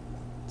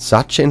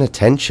 such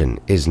inattention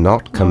is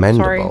not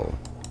commendable.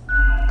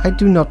 I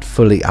do not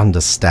fully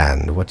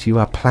understand what you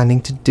are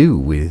planning to do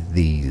with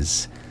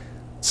these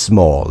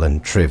small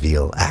and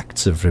trivial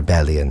acts of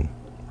rebellion.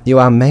 You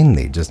are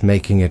mainly just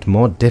making it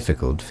more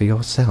difficult for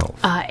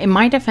yourself. In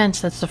my defense,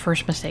 that's the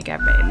first mistake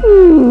I've made.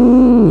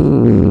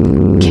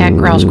 Cat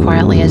growls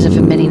quietly as if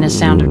emitting a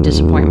sound of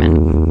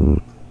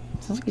disappointment.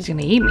 Sounds like he's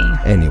gonna eat me.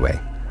 Anyway,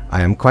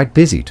 I am quite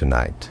busy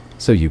tonight,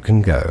 so you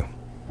can go.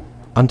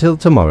 Until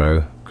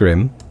tomorrow,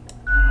 Grim.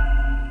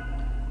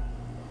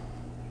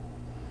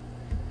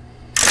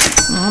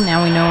 Well,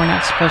 now we know we're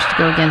not supposed to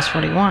go against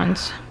what he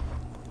wants.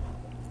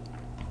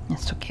 I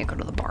still can't go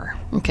to the bar.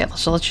 Okay,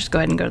 so let's just go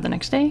ahead and go to the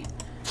next day.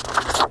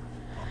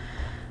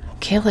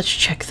 Okay, let's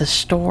check the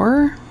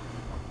store.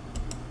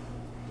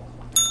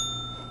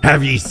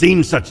 Have ye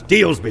seen such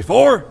deals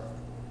before?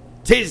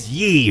 'Tis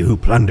ye who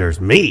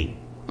plunders me.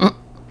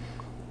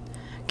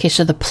 Okay,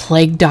 so the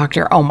Plague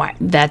Doctor. Oh my,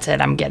 that's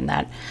it, I'm getting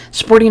that.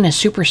 Sporting a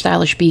super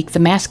stylish beak, the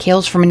mask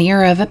hails from an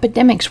era of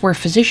epidemics where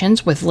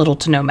physicians, with little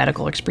to no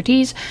medical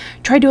expertise,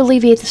 tried to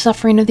alleviate the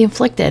suffering of the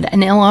afflicted,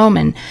 an ill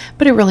omen,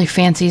 but it really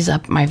fancies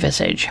up my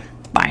visage.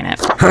 Buying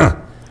it. Huh.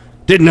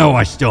 Didn't know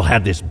I still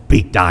had this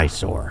beaked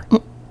eyesore.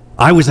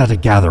 I was at a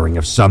gathering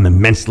of some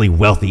immensely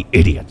wealthy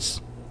idiots,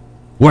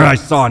 where I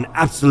saw an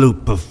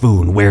absolute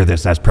buffoon wear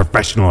this as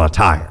professional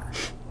attire.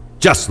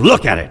 Just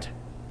look at it!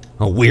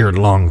 A weird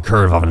long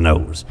curve of a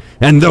nose,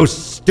 and those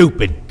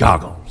stupid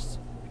goggles.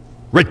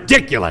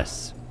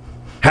 Ridiculous!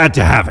 Had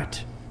to have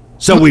it.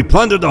 So we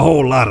plundered the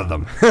whole lot of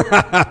them.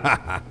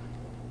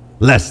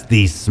 Lest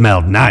these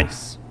smelled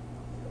nice,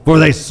 for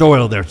they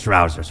soiled their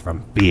trousers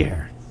from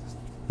fear.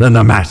 Then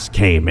the mask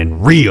came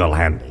in real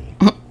handy.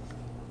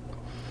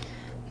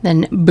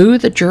 Then Boo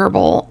the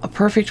Gerbil, a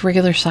perfect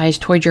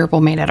regular-sized toy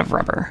gerbil made out of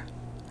rubber.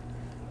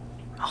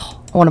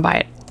 Oh, I want to buy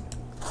it.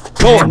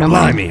 Lord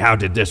blimey, how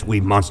did this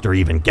wee monster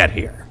even get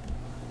here?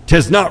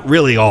 'Tis not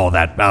really all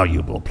that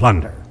valuable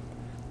plunder.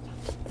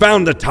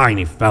 Found the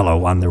tiny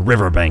fellow on the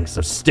riverbanks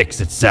of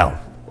Styx itself.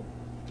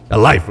 A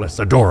lifeless,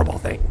 adorable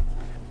thing.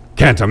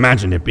 Can't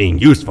imagine it being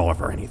useful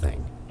for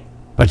anything.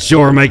 But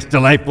sure makes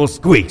delightful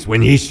squeaks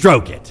when ye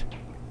stroke it.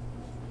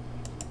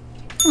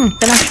 Then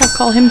I shall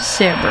call him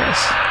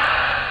Cerberus.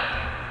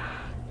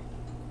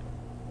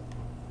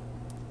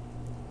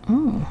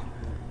 Oh.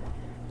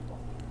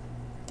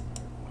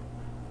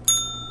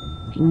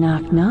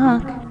 Knock,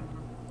 knock.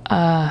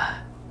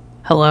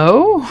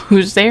 Hello?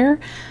 Who's there?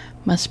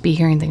 Must be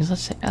hearing things.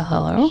 Let's say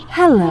hello.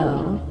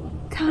 Hello.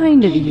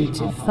 Kind of you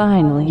to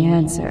finally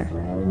answer.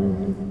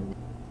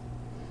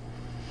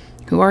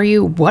 Who are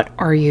you? What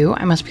are you?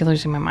 I must be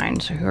losing my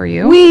mind. So who are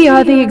you? We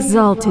are the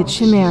exalted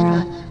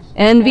Chimera,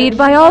 envied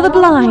by all the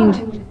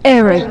blind,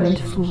 arrogant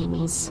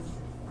fools.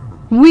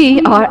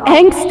 We are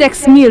Angst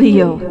Ex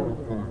Nihilo.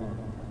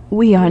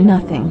 We are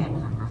nothing.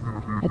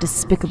 A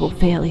despicable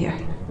failure.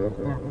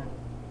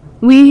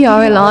 We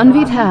are Elan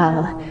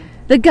Vital,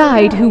 the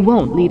guide who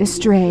won't lead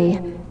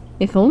astray,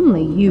 if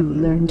only you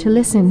learn to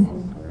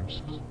listen.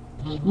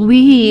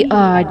 We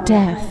are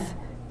death.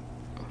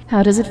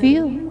 How does it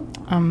feel?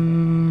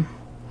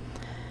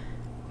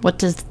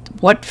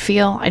 What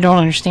feel? I don't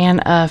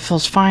understand.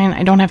 Feels fine.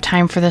 I don't have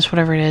time for this,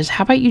 whatever it is.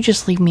 How about you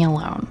just leave me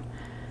alone?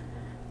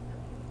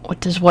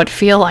 What does what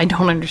feel? I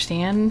don't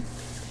understand.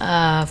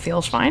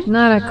 Feels fine.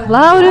 Not a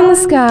cloud in the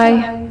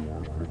sky.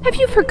 Have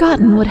you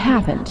forgotten what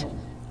happened?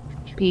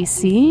 Be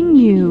seeing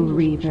you,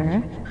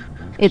 Reaver.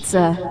 It's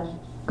a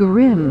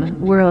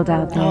grim world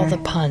out there. All the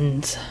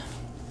puns.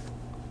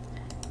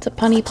 It's a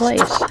punny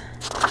place.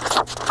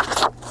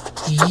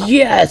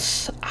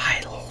 Yes!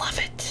 I love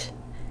it.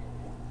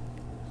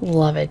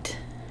 Love it.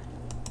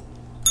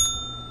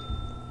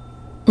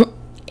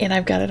 And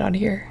I've got it on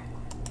here.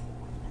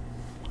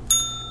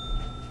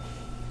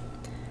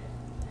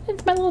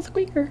 It's my little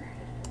squeaker.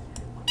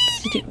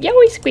 Yeah,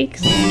 he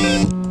squeaks.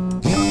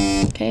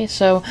 Okay,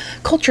 so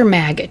Culture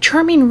Mag, a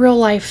charming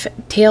real-life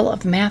tale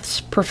of maths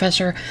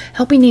professor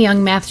helping a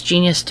young maths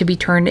genius to be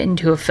turned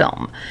into a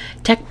film.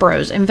 Tech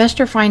Bros,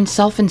 investor finds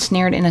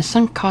self-ensnared in a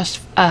sunk cost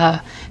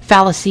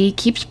fallacy,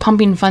 keeps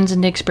pumping funds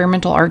into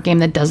experimental art game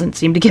that doesn't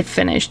seem to get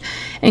finished.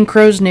 And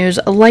Crow's News,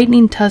 a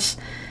lightning truss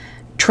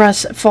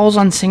falls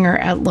on singer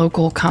at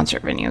local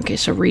concert venue. Okay,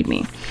 so read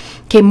me.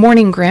 Okay,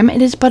 Morning Grim.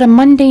 It is but a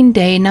mundane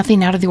day,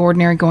 nothing out of the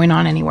ordinary going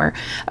on anywhere.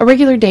 A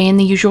regular day in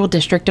the usual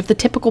district of the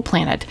typical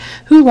planet.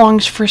 Who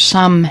longs for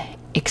some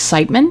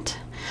excitement?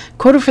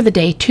 Quota for the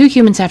day, 2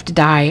 humans have to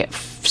die.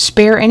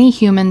 Spare any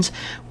humans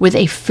with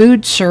a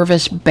food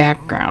service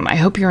background. I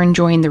hope you're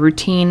enjoying the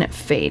routine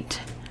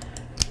fate.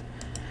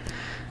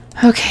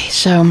 Okay,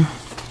 so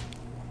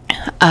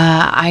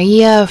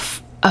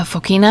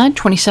Fokina,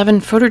 27,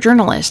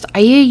 photojournalist.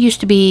 Aya used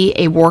to be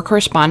a war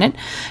correspondent.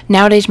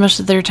 Nowadays, most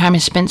of their time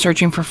is spent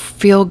searching for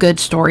feel-good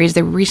stories.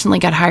 They recently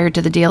got hired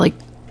to the Daily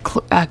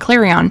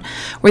Clarion,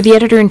 where the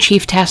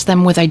editor-in-chief tasked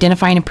them with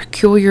identifying a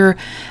peculiar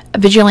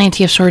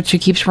vigilante of sorts who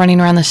keeps running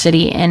around the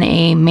city in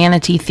a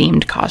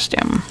manatee-themed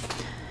costume.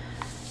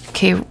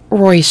 Okay,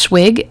 Roy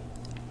Swig,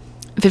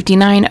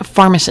 59,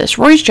 pharmacist.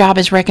 Roy's job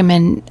is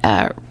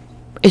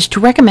to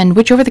recommend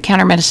which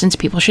over-the-counter medicines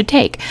people should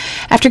take.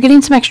 After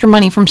getting some extra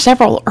money from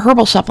several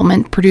herbal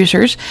supplement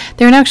producers,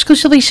 they are now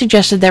exclusively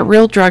suggested that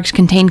real drugs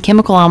contain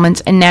chemical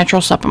elements and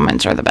natural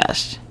supplements are the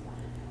best.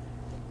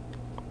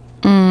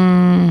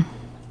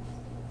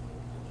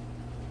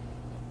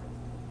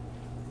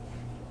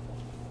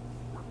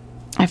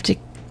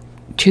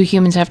 Two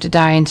humans have to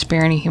die and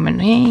spare any human.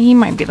 He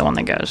might be the one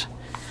that goes.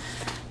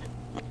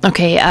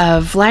 Okay,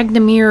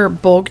 Vladimir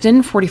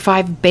Bogdan,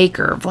 45,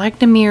 baker.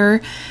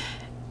 Vladimir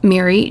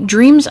Miri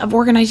dreams of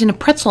organizing a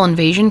pretzel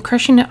invasion,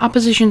 crushing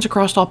oppositions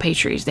across all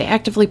pastries. They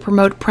actively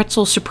promote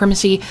pretzel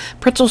supremacy.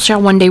 Pretzels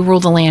shall one day rule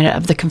the land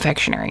of the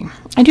confectionery.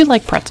 I do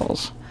like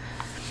pretzels.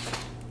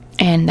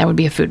 And that would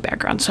be a food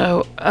background.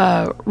 So,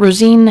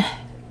 Rosine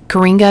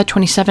Karinga,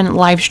 27,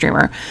 live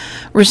streamer.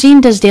 Rosine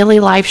does daily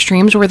live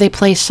streams where they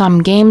play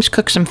some games,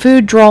 cook some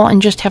food, draw,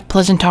 and just have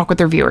pleasant talk with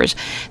their viewers.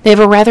 They have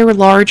a rather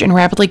large and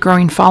rapidly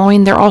growing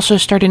following. They're also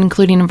started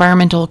including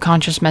environmental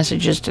conscious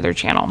messages to their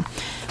channel.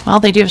 Well,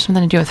 they do have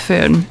something to do with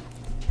food.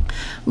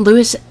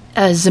 Louis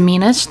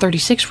Zaminas,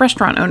 36,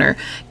 restaurant owner.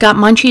 Got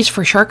munchies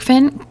for shark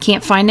fin?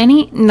 Can't find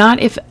any? Not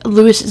if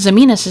Louis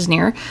Zaminas is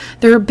near.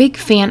 They're a big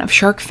fan of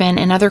shark fin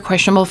and other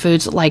questionable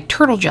foods like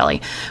turtle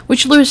jelly,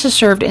 which Louis has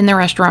served in their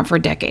restaurant for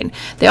a decade.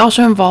 They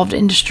also involved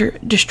in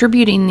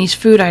distributing these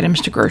food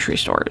items to grocery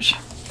stores.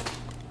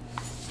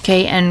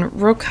 Okay, and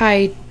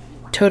Rokai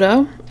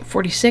Toto,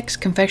 46,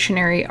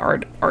 confectionery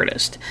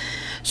artist.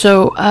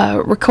 So,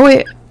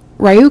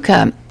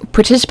 Ryuka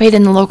participated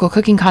in the local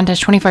cooking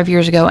contest 25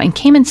 years ago and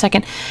came in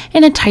second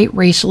in a tight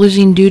race,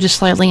 losing due to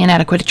slightly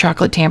inadequate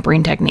chocolate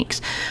tampering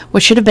techniques.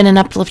 What should have been an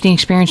uplifting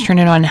experience turned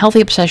into an unhealthy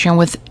obsession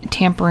with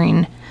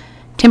tempering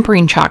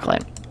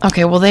chocolate.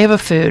 Okay, well, they have a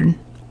food,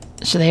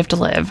 so they have to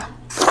live.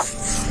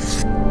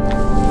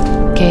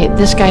 Okay,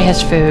 this guy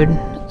has food,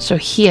 so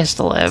he has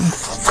to live.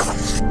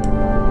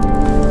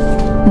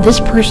 This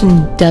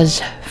person does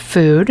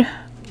food,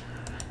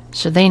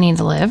 so they need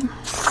to live.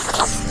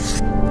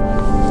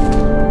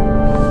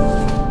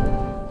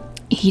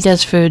 He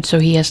does food, so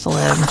he has to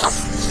live.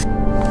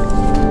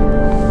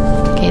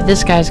 Okay,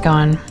 this guy's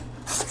gone.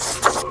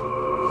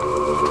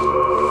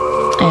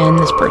 And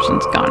this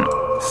person's gone.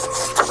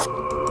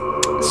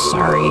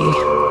 Sorry.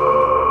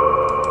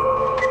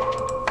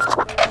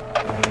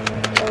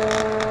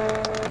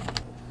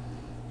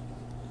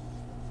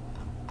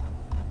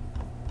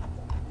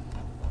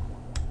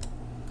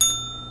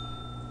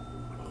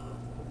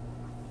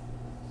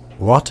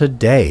 What a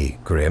day,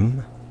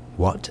 Grim.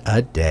 What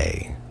a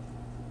day.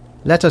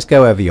 Let us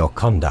go over your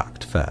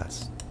conduct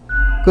first.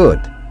 Good.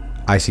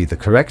 I see the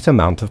correct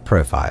amount of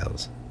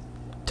profiles.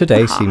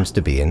 Today seems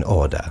to be in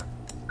order.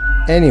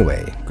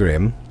 Anyway,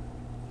 Grim,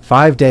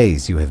 5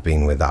 days you have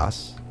been with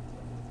us.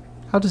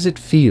 How does it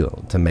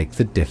feel to make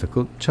the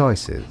difficult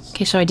choices?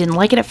 Okay, so I didn't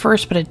like it at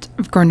first, but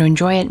I've grown to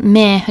enjoy it.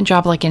 Meh, a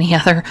job like any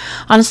other.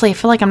 Honestly, I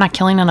feel like I'm not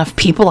killing enough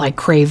people. I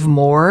crave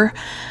more.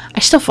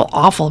 I still feel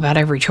awful about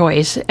every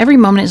choice. Every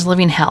moment is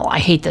living hell. I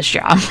hate this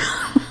job.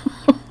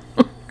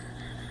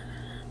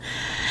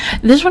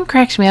 This one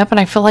cracks me up, and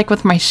I feel like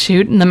with my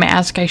suit and the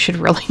mask, I should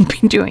really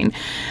be doing.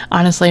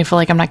 Honestly, I feel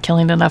like I'm not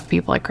killing enough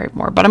people. I crave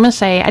more. But I'm going to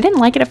say I didn't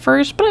like it at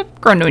first, but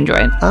I've grown to enjoy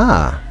it.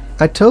 Ah,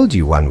 I told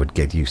you one would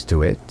get used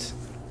to it.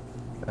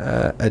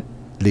 At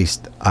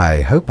least,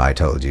 I hope I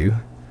told you.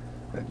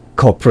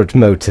 Corporate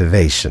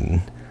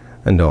motivation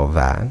and all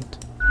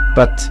that.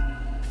 But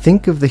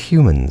think of the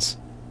humans.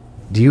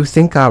 Do you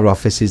think our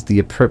office is the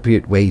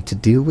appropriate way to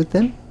deal with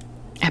them?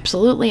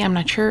 Absolutely, I'm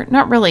not sure.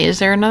 Not really. Is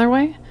there another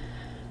way?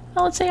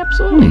 Well, let's say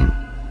absolutely.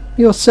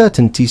 Your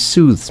certainty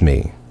soothes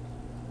me.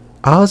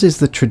 Ours is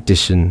the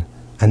tradition,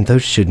 and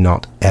those should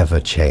not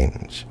ever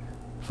change.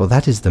 For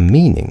that is the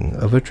meaning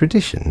of a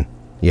tradition,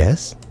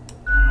 yes?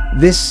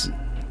 This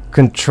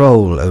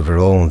control over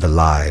all the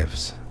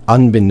lives,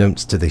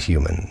 unbeknownst to the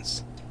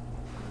humans.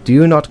 Do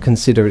you not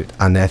consider it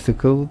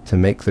unethical to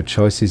make the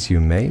choices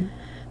you made?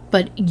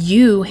 But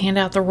you hand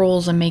out the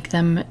rules and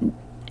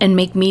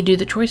make me do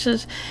the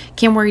choices.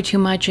 Can't worry too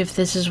much if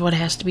this is what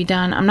has to be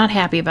done. I'm not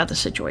happy about the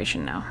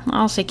situation now.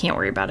 I'll say can't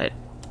worry about it.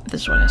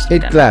 This is what has to be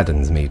done. It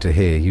gladdens me to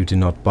hear you do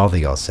not bother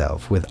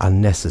yourself with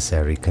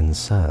unnecessary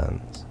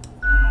concerns.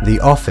 The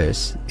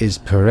office is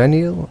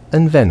perennial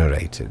and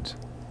venerated.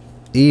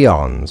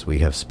 Eons we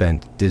have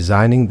spent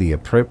designing the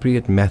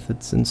appropriate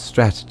methods and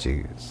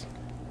strategies.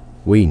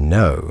 We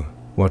know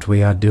what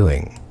we are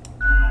doing.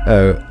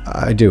 Oh,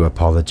 I do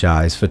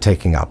apologize for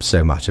taking up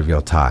so much of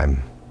your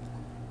time.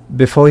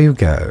 Before you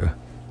go,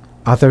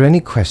 are there any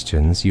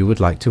questions you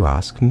would like to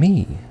ask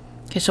me?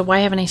 Okay, so why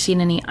haven't I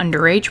seen any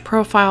underage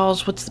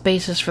profiles? What's the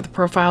basis for the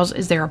profiles?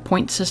 Is there a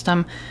point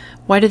system?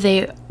 Why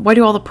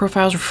do all the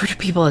profiles refer to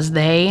people as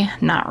they?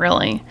 Not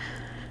really.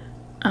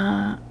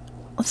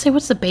 Let's say,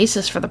 what's the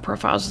basis for the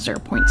profiles? Is there a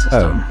point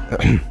system?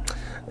 Oh,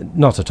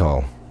 not at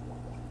all.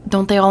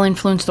 Don't they all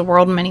influence the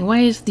world in many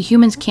ways? The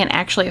humans can't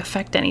actually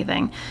affect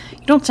anything.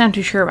 You don't sound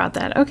too sure about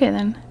that. Okay,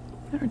 then.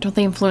 Don't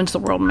they influence the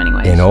world in many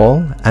ways? In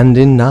all and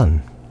in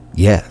none,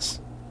 yes.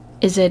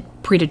 Is it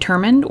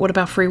predetermined? What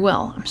about free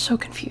will? I'm so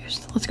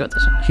confused. Let's go with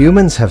this one.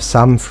 Humans have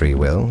some free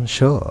will,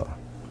 sure.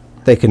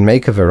 They can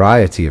make a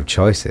variety of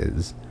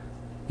choices.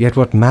 Yet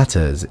what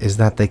matters is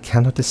that they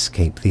cannot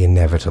escape the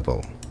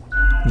inevitable.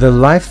 The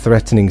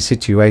life-threatening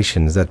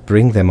situations that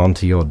bring them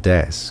onto your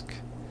desk,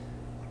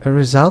 a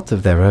result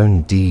of their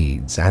own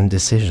deeds and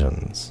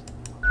decisions.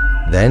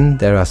 Then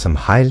there are some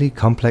highly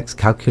complex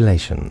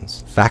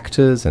calculations,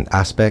 factors and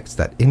aspects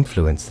that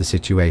influence the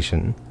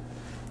situation,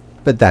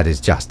 but that is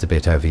just a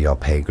bit over your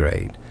pay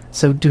grade,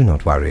 so do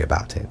not worry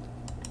about it.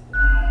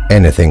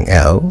 Anything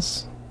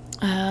else?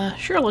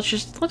 Sure,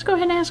 let's go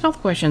ahead and ask all the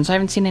questions. I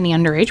haven't seen any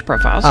underage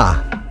profiles.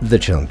 Ah, the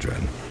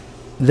children.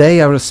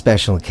 They are a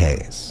special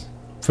case,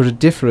 for a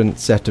different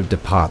set of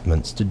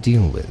departments to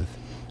deal with.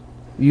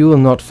 You will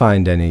not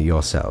find any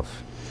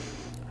yourself.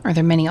 Are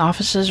there many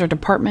offices or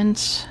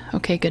departments?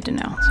 Okay, good to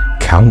know.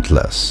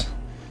 Countless.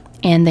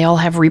 And they all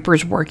have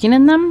Reapers working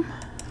in them?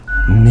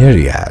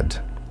 Myriad.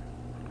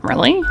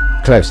 Really?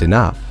 Close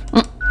enough.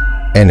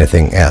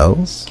 Anything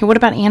else? Okay, what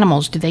about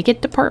animals? Do they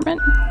get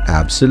department?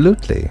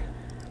 Absolutely.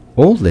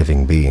 All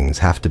living beings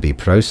have to be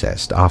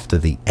processed after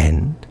the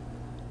end.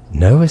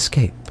 No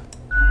escape.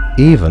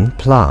 Even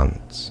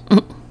plants.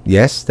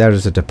 Yes, there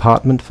is a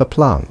department for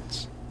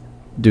plants.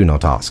 Do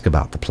not ask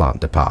about the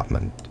plant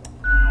department.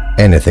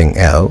 Anything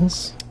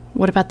else?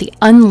 What about the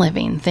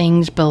unliving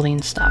things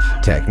building stuff?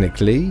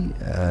 Technically,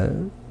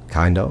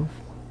 kind of,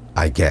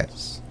 I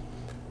guess.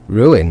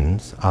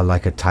 Ruins are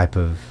like a type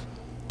of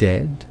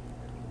dead.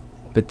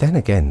 But then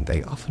again,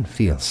 they often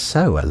feel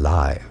so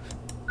alive.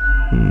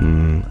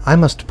 I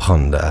must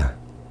ponder.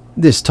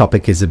 This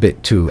topic is a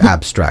bit too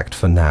abstract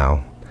for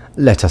now.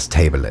 Let us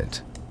table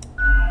it.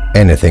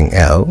 Anything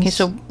else? Okay,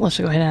 so let's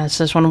go ahead and ask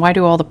this one. Why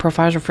do all the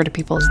profiles refer to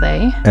people as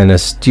they? An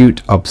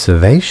astute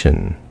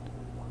observation.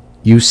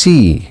 You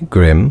see,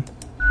 Grimm,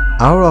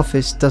 our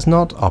office does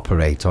not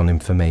operate on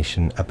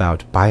information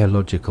about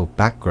biological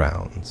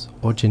backgrounds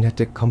or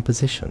genetic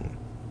composition.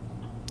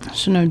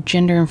 So no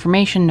gender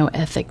information, no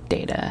ethnic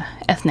data.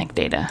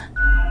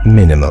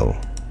 Minimal.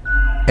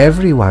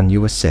 Everyone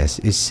you assess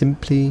is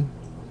simply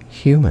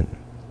human,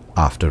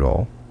 after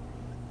all,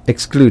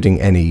 excluding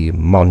any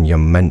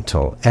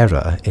monumental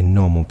error in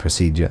normal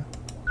procedure.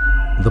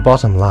 The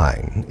bottom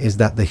line is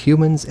that the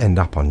humans end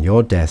up on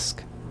your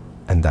desk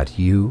and that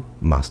you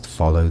must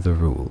follow the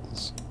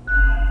rules.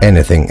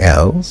 Anything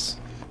else?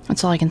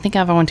 That's all I can think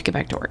of. I want to get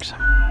back to work. So.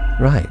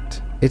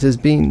 Right. It has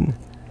been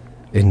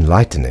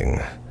enlightening.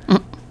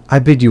 I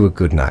bid you a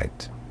good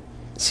night.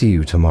 See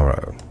you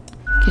tomorrow.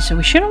 Okay, so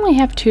we should only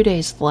have 2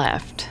 days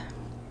left.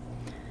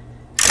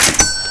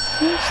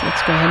 Okay, so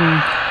let's go ahead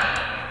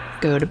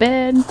and go to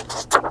bed.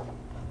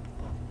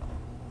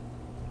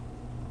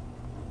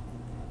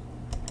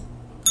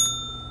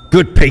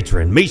 Good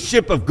patron, me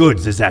ship of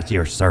goods is at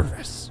your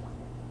service.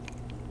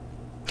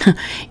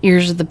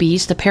 Ears of the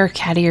beast. A pair of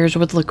cat ears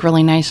would look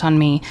really nice on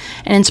me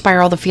and inspire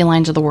all the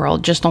felines of the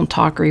world. Just don't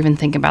talk or even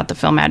think about the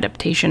film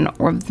adaptation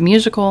or the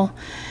musical.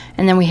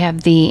 And then we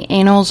have the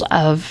Annals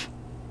of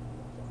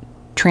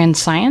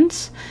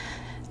Transscience.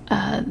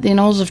 The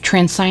Annals of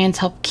Transscience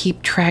help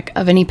keep track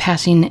of any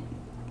passing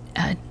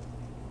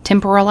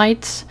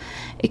temporalites.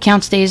 It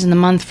counts days in the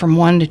month from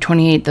 1 to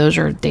 28. Those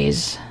are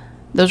days.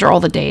 Those are all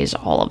the days,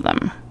 all of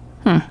them.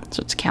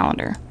 So it's a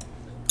calendar.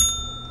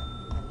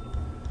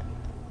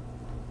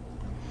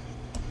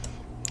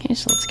 Okay,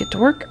 so let's get to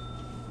work.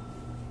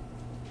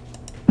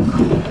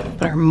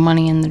 Put our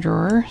money in the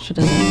drawer so it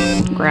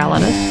doesn't growl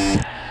at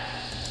us.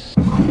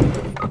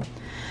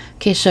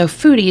 Okay, so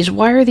foodies,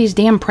 why are these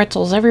damn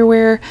pretzels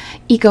everywhere?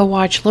 Eco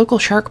Watch, local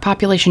shark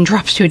population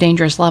drops to a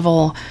dangerous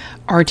level.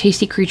 Are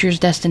tasty creatures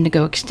destined to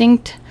go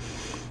extinct?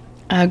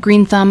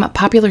 Green Thumb,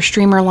 popular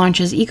streamer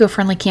launches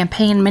eco-friendly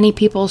campaign, many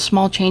people,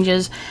 small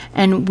changes,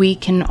 and we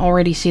can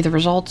already see the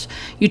results.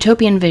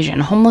 Utopian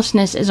vision,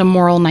 homelessness is a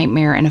moral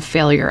nightmare and a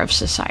failure of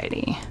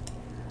society.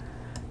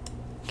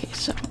 Okay,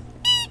 so...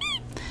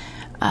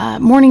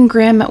 Morning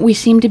Grim, we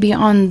seem to be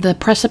on the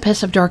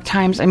precipice of dark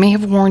times. I may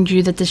have warned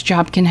you that this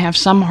job can have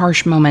some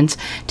harsh moments.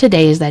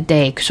 Today is that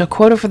day. So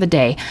quota for the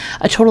day.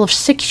 A total of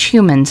 6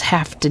 humans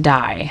have to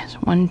die.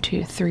 1,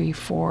 2, 3,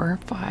 4,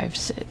 5,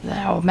 6.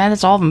 Oh man,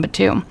 that's all of them but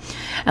 2.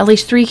 At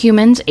least 3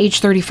 humans, age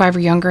 35 or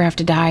younger, have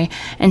to die.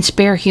 And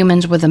spare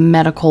humans with a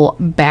medical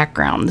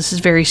background. This is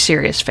very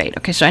serious fate.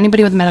 Okay, so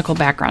anybody with a medical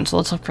background. So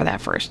let's look for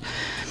that first.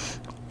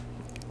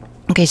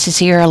 Okay, so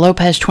Sierra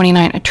Lopez,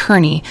 29,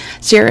 attorney.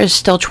 Sierra is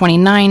still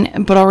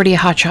 29, but already a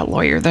hotshot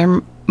lawyer.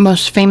 They're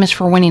most famous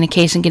for winning a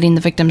case and getting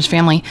the victim's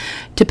family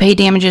to pay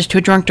damages to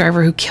a drunk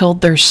driver who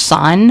killed their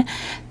son.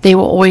 They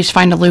will always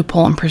find a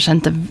loophole and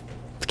present the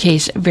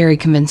case very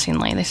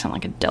convincingly. They sound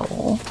like a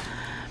devil.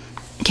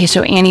 Okay,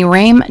 so Annie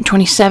Rame,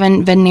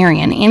 27,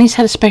 veterinarian. Annie's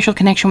had a special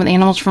connection with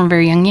animals from a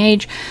very young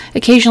age,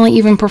 occasionally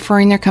even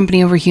preferring their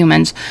company over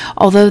humans.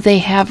 Although they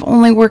have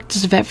only worked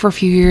as a vet for a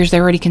few years,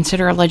 they already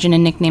consider a legend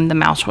and nicknamed the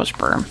Mouse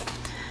Whisperer.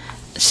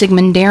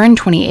 Sigmund Darren,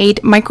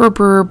 28,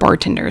 microbrewer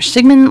bartender.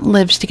 Sigmund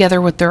lives together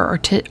with their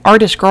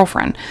artist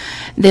girlfriend.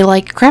 They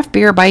like craft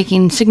beer,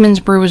 biking. Sigmund's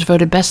brew was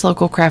voted best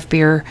local craft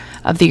beer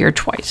of the year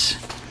twice.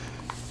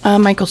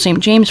 Michael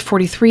St. James,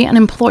 43,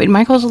 unemployed.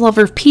 Michael's a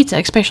lover of pizza,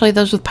 especially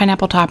those with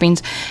pineapple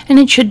toppings, and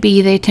it should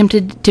be. They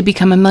attempted to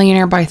become a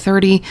millionaire by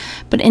 30,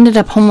 but ended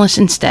up homeless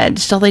instead.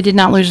 Still, they did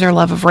not lose their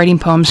love of writing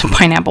poems and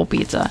pineapple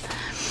pizza.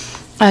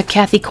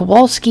 Kathy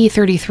Kowalski,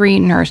 33,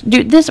 nurse.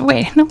 Dude,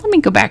 wait, no, let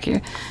me go back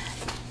here.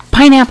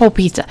 Pineapple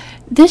pizza.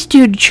 This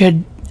dude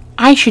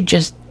I should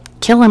just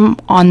kill him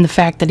on the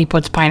fact that he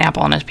puts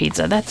pineapple on his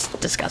pizza. That's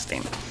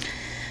disgusting.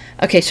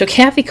 Okay, so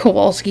Kathy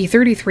Kowalski,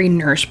 33,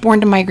 nurse, born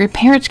to migrant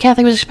parents.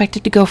 Kathy was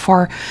expected to go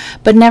far,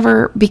 but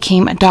never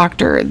became a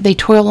doctor. They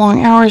toil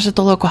long hours at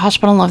the local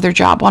hospital and love their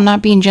job, while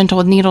not being gentle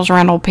with needles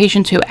around old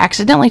patients who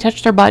accidentally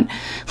touch their butt.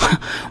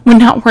 When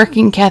not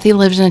working, Kathy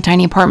lives in a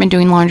tiny apartment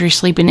doing laundry,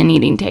 sleeping, and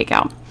eating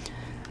takeout.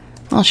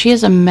 Well, she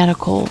has a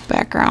medical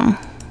background.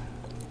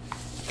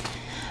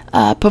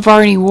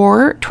 Pavardi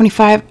War,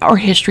 25, art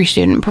history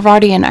student.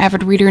 Pavardi, an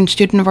avid reader and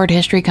student of art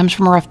history, comes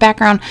from a rough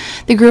background.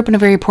 They grew up in a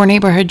very poor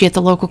neighborhood, yet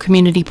the local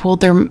community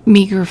pooled their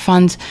meager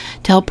funds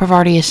to help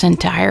Pavardi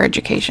ascend to higher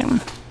education.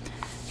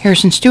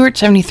 Harrison Stewart,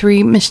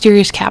 73,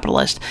 mysterious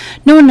capitalist.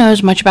 No one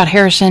knows much about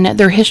Harrison.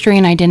 Their history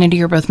and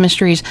identity are both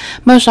mysteries.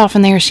 Most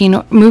often they are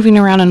seen moving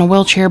around in a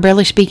wheelchair,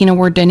 barely speaking a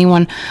word to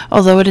anyone,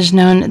 although it is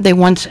known they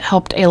once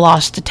helped a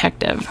lost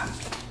detective.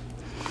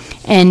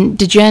 And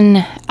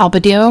Dejen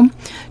Albedio,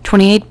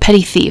 28,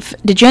 petty thief.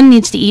 Dejen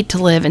needs to eat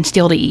to live and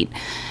steal to eat.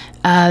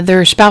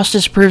 Their spouse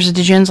disapproves of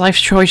Dejen's life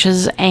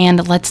choices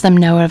and lets them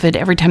know of it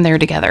every time they're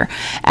together.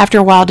 After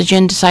a while,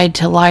 Dejen decided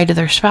to lie to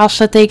their spouse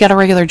that they got a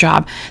regular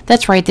job.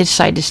 That's right, they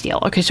decide to steal.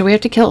 Okay, so we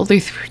have to kill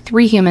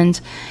three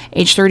humans,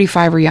 age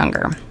 35 or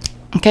younger.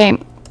 Okay,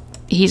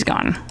 he's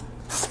gone.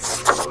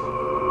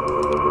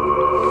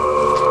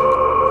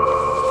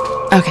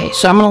 Okay,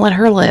 so I'm going to let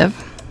her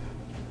live.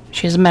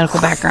 She has a medical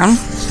background.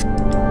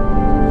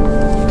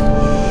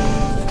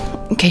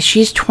 Okay,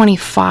 she's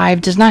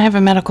 25, does not have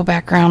a medical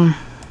background.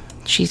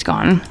 She's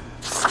gone.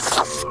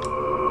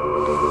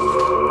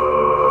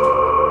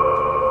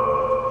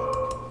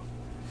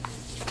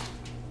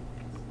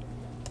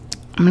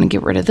 I'm going to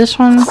get rid of this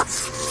one.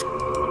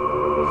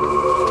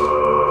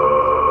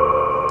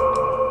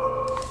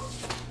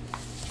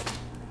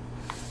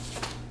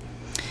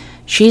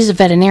 She's a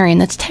veterinarian.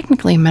 That's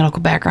technically a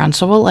medical background,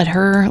 so we'll let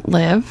her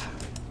live.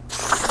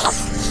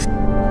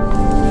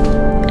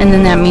 And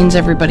then that means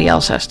everybody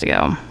else has to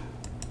go.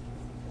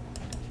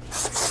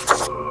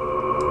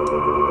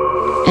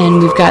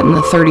 And we've gotten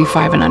the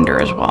 35 and under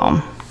as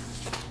well.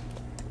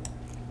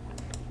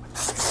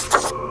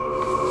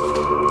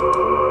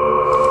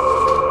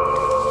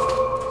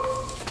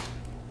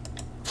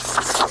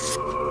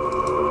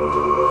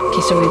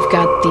 Okay, so we've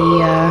got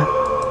the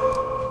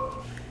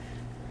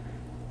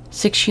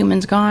 6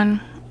 humans gone.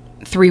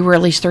 3 were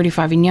at least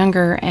 35 and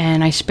younger,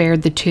 and I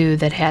spared the 2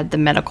 that had the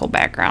medical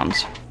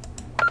backgrounds.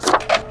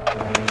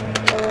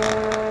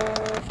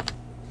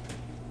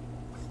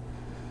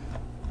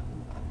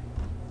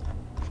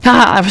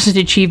 Ah, that was an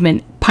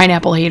achievement.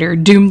 Pineapple hater.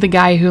 Doomed the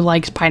guy who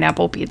likes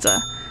pineapple pizza.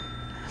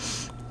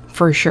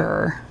 For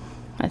sure.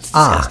 That's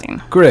disgusting.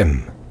 Ah,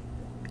 Grim.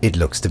 It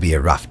looks to be a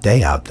rough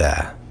day out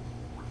there.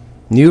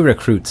 New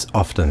recruits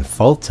often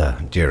falter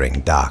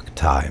during dark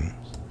times.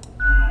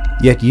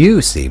 Yet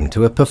you seem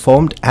to have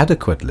performed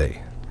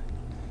adequately.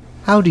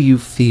 How do you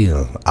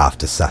feel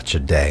after such a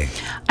day?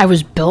 I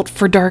was built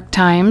for dark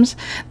times.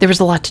 There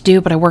was a lot to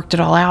do, but I worked it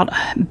all out.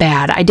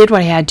 Bad. I did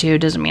what I had to.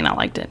 Doesn't mean I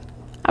liked it.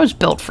 I was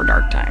built for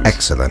dark times.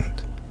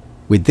 Excellent.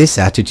 With this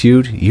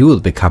attitude, you will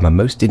become a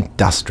most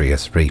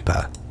industrious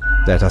reaper.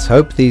 Let us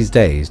hope these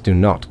days do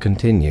not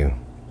continue.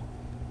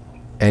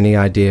 Any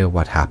idea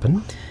what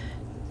happened?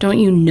 Don't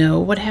you know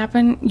what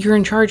happened? You're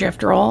in charge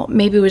after all.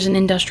 Maybe it was an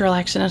industrial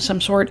accident of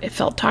some sort. It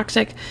felt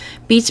toxic.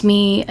 Beats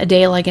me a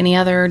day like any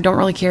other. Don't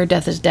really care.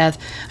 Death is death.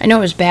 I know it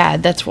was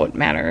bad. That's what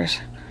matters.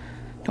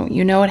 Don't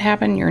you know what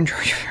happened? You're in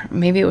charge.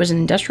 Maybe it was an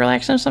industrial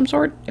accident of some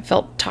sort. It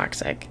felt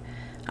toxic.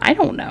 I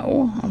don't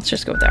know. Let's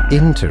just go with that one.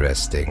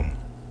 Interesting.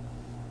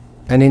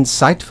 An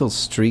insightful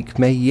streak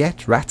may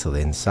yet rattle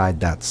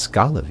inside that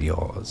skull of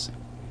yours.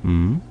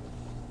 Hmm?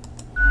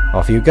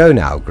 Off you go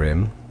now,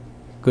 Grim.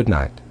 Good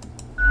night.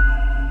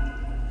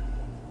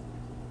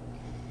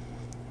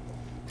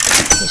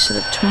 Okay,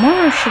 so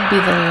tomorrow should be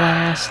the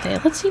last day.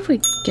 Let's see if we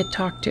get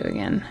talked to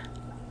again.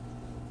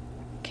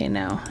 Okay,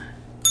 now.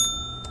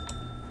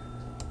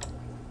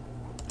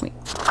 Wait.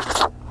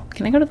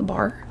 Can I go to the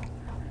bar?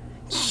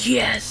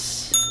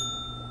 Yes!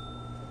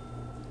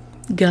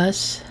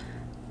 Gus.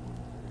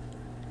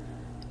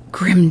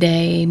 Grim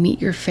Day.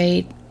 Meet Your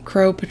Fate.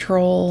 Crow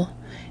Patrol.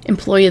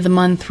 Employee of the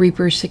Month.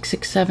 Reaper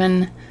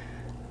 667.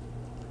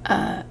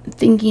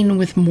 Thinking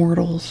with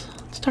Mortals.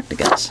 Let's talk to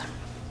Gus.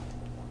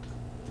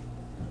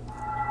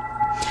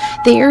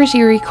 The air is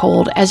eerie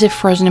cold, as if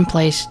frozen in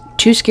place,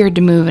 too scared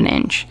to move an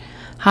inch.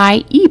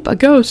 Hi, Eep, a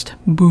ghost.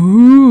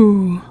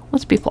 Boo.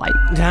 Let's be polite.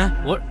 Huh?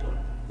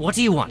 What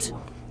do you want?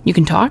 You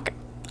can talk?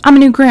 I'm a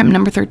new Grim,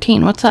 number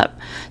 13. What's up?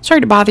 Sorry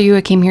to bother you.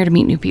 I came here to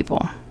meet new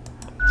people.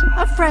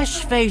 A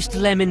fresh-faced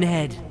lemon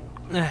head.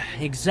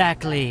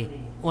 Exactly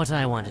what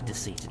I wanted to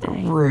see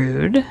today.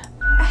 Rude.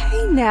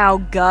 Hey now,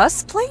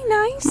 Gus. Play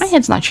nice. My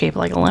head's not shaped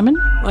like a lemon.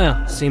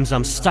 Well, seems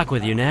I'm stuck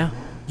with you now.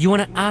 You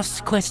want to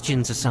ask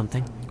questions or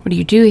something? What do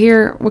you do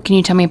here? What can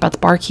you tell me about the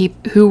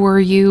barkeep? Who were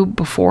you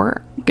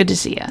before? Good to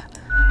see ya.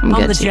 I'm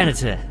the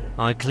janitor.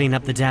 I clean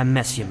up the damn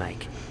mess you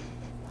make.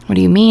 What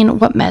do you mean?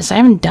 What mess? I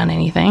haven't done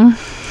anything.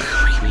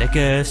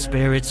 Liquor,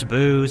 spirits,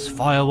 booze,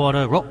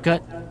 firewater, rock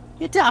gut.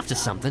 You're daft or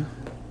something.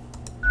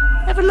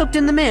 Ever looked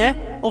in the mirror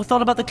or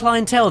thought about the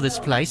clientele of this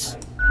place?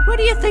 Where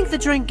do you think the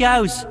drink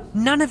goes?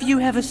 None of you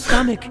have a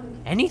stomach.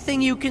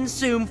 Anything you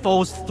consume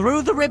falls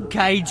through the rib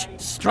cage,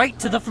 straight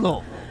to the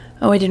floor.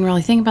 Oh, I didn't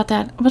really think about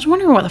that. I was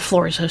wondering why the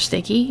floor is so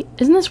sticky.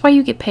 Isn't this why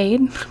you get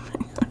paid?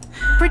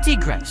 Pretty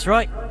gross,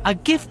 right? A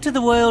gift to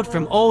the world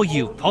from all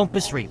you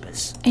pompous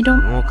reapers. I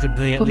don't... Or could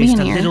be at put me least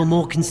in a here. little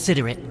more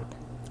considerate.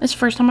 It's the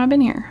first time I've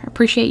been here. I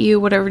appreciate you,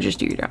 whatever, just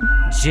do your job.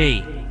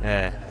 Gee,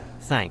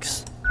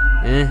 thanks.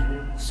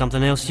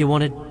 Something else you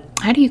wanted?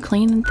 How do you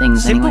clean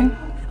things Simple. anyway?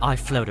 I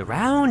float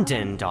around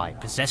and I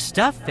possess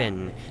stuff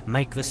and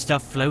make the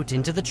stuff float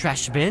into the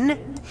trash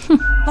bin.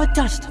 Like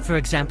dust, for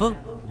example.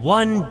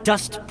 One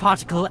dust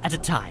particle at a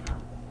time.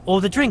 Or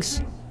the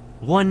drinks.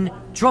 One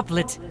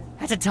droplet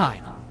at a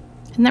time.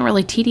 Isn't that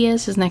really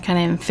tedious? Isn't that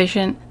kind of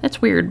efficient?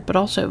 That's weird, but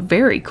also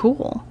very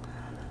cool.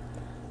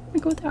 Let me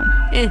go with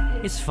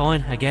that. It's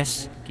fine, I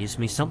guess. Gives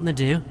me something to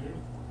do.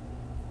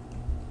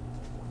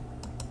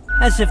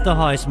 As if the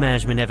highest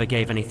management ever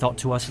gave any thought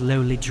to us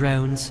lowly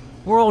drones.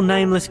 We're all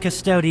nameless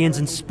custodians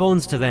and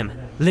spawns to them.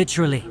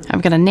 Literally.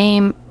 I've got a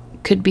name.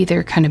 Could be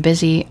they're kind of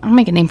busy. I'll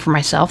make a name for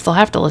myself. They'll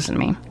have to listen to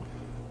me.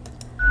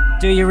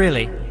 Do you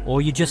really? Or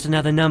are you just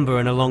another number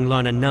in a long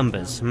line of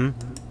numbers,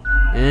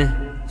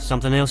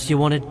 Something else you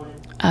wanted?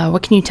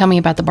 What can you tell me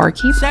about the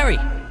barkeep? Sorry.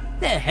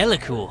 They're hella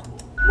cool.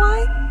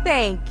 Why,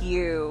 thank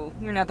you.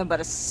 You're nothing but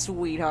a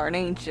sweetheart,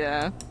 ain't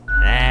ya?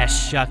 Ah,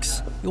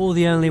 shucks. You're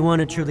the only one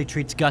who truly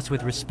treats Gus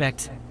with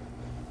respect.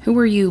 Who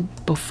were you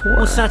before?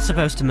 What's that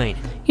supposed to mean?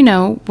 You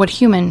know, what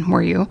human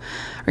were you?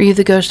 Are you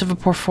the ghost of a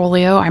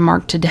portfolio I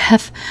marked to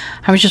death?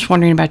 I was just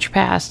wondering about your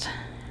past.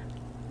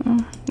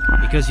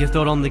 Because you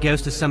thought I'm the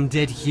ghost of some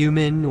dead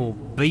human or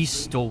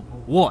beast or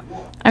what?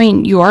 I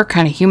mean, you are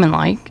kind of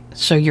human-like,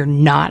 so you're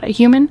not a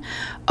human?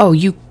 Oh,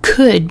 you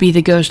could be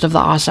the ghost of the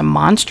awesome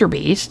monster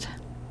beast.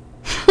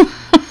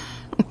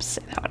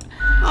 Say that one.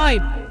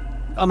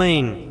 I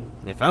mean,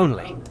 if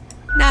only.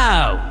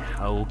 No,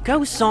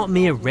 ghosts aren't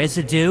mere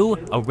residue,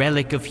 a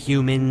relic of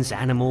humans,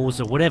 animals,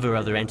 or whatever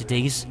other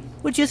entities.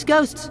 We're just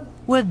ghosts.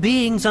 We're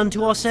beings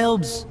unto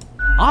ourselves.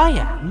 I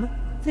am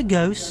the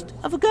ghost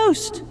of a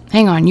ghost.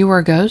 Hang on, you were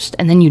a ghost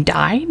and then you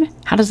died?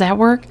 How does that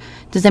work?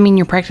 Does that mean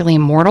you're practically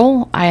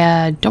immortal?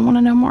 I don't want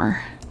to know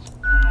more.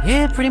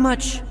 Yeah, pretty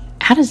much.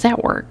 How does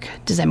that work?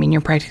 Does that mean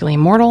you're practically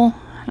immortal?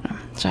 I don't know.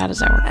 So how does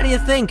that work? How do you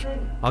think?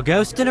 I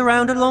ghosted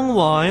around a long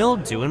while,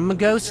 doing my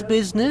ghost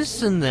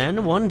business, and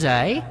then one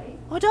day,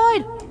 I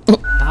died.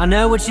 I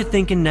know what you're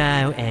thinking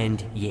now,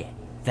 and yeah,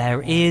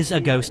 there is a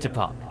ghost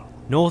apartment.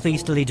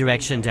 Northeasterly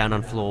direction down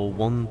on floor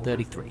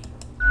 133.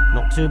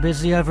 Not too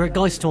busy over at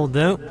Geisthold,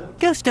 though.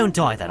 Ghosts don't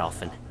die that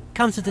often.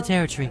 Comes with the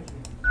territory.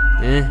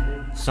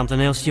 Something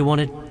else you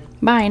wanted?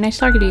 Bye, nice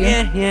talking to you.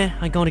 Yeah,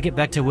 I gotta get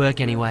back to work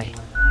anyway.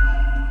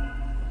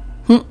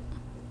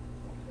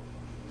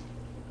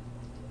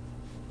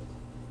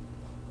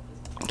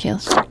 Okay,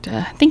 let's talk to...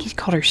 I think he's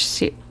called her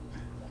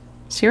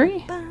Siri?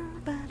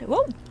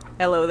 Whoa.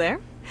 Hello there.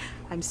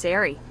 I'm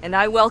Sari, and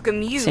I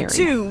welcome you Sari.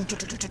 to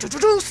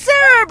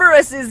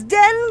Cerberus's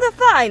Den, the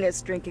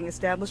finest drinking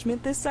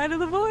establishment this side of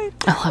the void.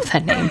 I love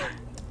that name.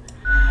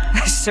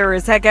 I sure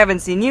as heck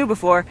haven't seen you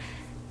before.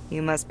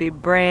 You must be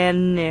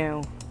brand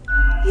new.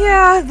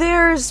 Yeah,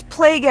 there's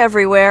plague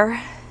everywhere.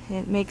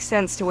 It makes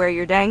sense to wear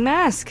your dang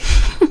mask.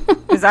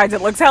 Besides,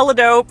 it looks hella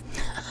dope.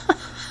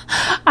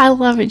 I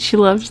love it. She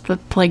loves the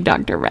Plague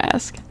Doctor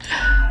mask.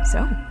 So,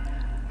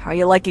 how are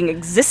you liking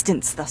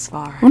existence thus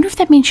far? I wonder if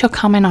that means she'll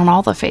comment on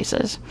all the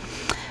faces.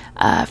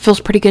 Feels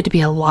pretty good to be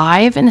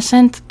alive, in a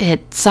sense.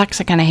 It sucks.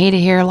 I kind of hate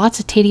it here.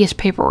 Lots of tedious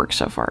paperwork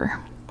so far.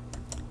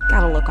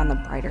 Gotta look on the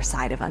brighter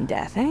side of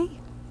undeath, eh?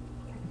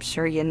 I'm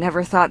sure you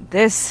never thought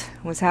this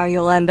was how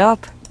you'll end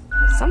up.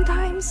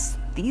 Sometimes,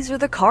 these are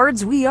the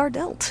cards we are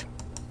dealt.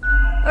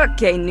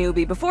 Okay,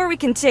 newbie, before we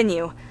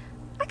continue,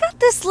 I got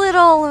this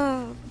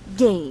little,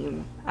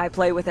 game I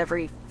play with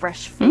every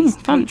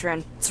fresh-faced fun.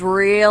 patron. It's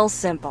real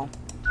simple.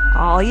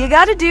 All you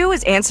gotta do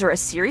is answer a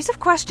series of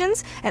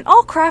questions, and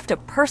I'll craft a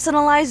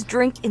personalized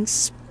drink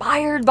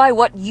inspired by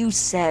what you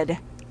said.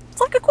 It's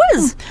like a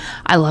quiz.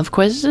 I love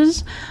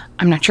quizzes.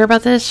 I'm not sure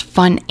about this.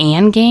 Fun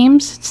and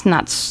games.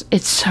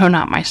 It's so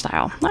not my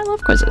style. I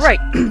love quizzes. Right,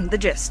 the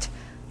gist.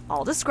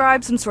 I'll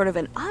describe some sort of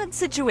an odd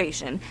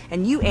situation,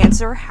 and you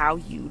answer how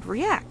you'd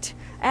react.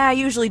 I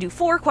usually do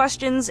 4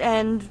 questions,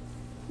 and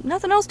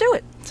nothing else to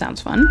it.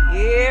 Sounds fun.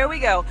 Here we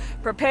go.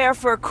 Prepare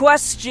for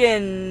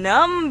question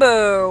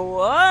number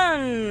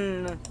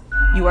 1.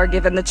 You are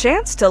given the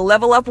chance to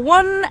level up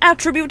 1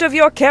 attribute of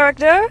your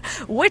character.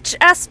 Which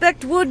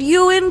aspect would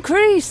you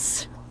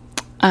increase?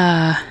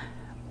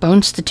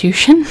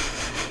 Bonstitution?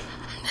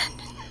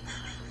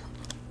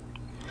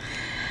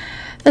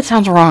 That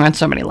sounds wrong on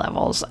so many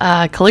levels.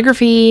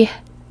 Calligraphy,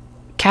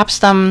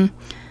 capstum,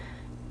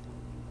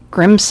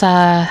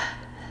 grimsa,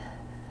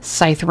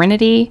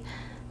 scythrinity,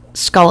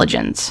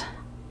 scolligins.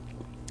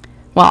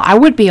 Well, I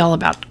would be all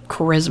about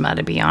charisma,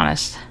 to be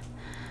honest.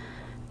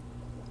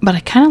 But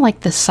I kind of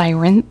like the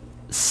scythrity.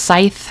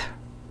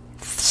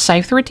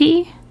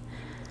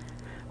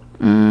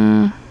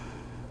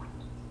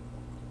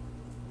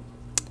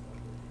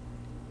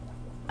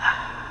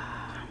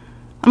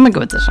 I'm gonna go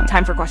with this one.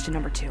 Time for question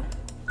number 2.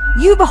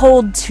 You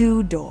behold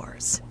 2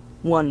 doors.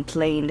 One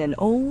planed and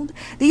old,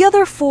 the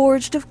other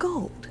forged of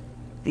gold.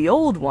 The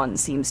old one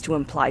seems to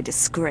imply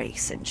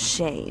disgrace and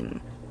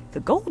shame.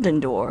 The golden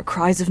door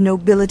cries of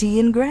nobility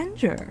and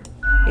grandeur.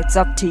 It's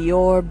up to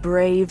your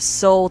brave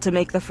soul to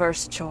make the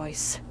first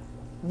choice.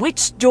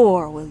 Which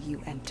door will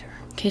you enter?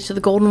 Okay, so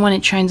the golden one,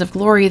 it shines of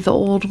glory. The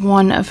old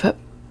one of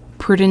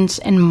prudence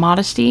and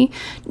modesty.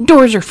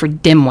 Doors are for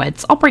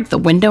dimwits. I'll break the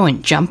window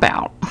and jump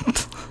out.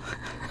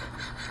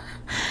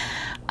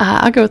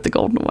 I'll go with the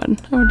golden one.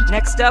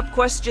 Next up,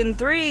 question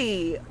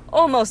 3.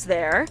 Almost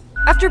there.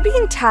 After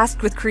being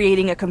tasked with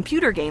creating a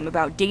computer game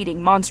about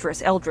dating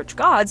monstrous eldritch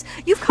gods,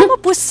 you've come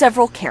up with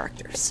several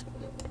characters.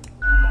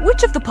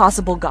 Which of the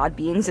possible god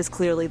beings is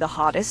clearly the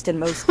hottest and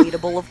most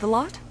dateable of the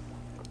lot?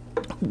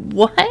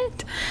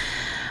 What?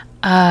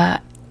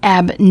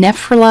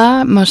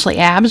 Abnephrila, mostly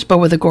abs, but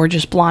with a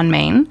gorgeous blonde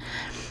mane.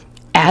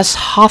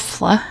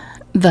 Ashothla,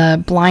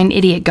 the blind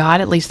idiot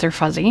god, at least they're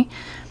fuzzy.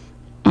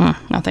 No,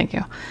 thank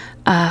you.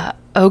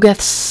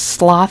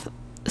 Ogath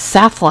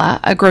Sathla,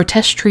 a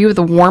grotesque tree with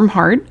a warm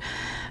heart.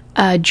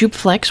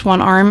 Jupeflex,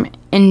 one arm,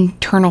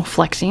 internal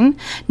flexing.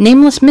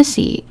 Nameless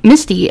Misty,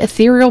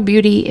 ethereal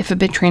beauty, if a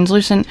bit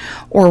translucent.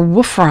 Or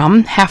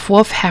Wolfram, half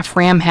wolf, half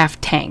ram, half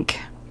tank.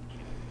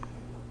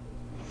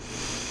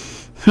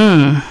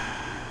 Well,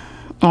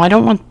 I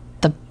don't want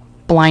the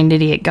blind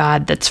idiot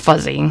god that's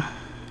fuzzy.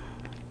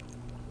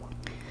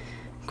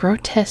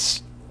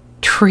 Grotesque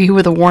tree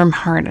with a warm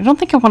heart. I don't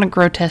think I want a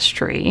grotesque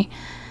tree.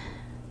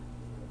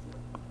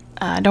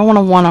 I don't want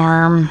a one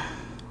arm.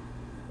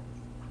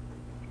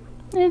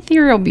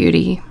 Ethereal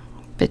beauty,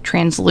 bit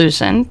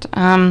translucent.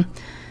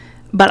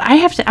 But I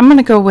have to. I'm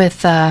gonna go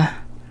with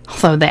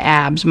although the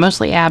abs,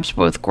 mostly abs,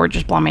 but with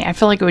gorgeous blonde mane. I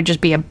feel like it would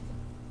just be a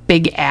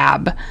big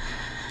ab.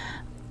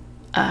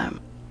 I'm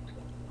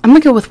gonna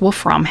go with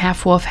Wolfram,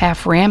 half wolf,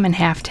 half ram, and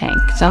half tank.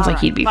 Sounds like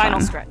he'd be final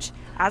fun. Stretch.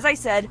 As I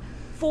said,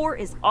 4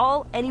 is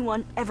all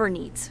anyone ever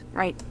needs,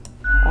 right?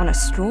 On a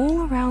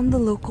stroll around the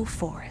local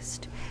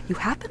forest, you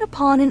happen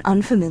upon an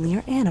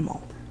unfamiliar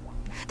animal.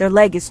 Their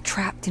leg is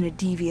trapped in a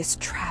devious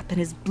trap and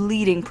is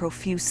bleeding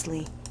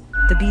profusely.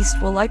 The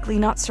beast will likely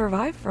not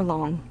survive for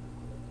long.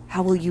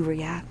 How will you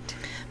react?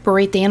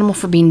 Berate the animal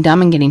for being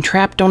dumb and getting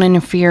trapped. Don't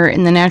interfere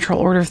in the natural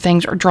order of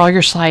things, or draw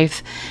your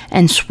scythe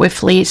and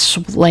swiftly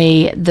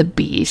slay the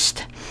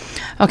beast.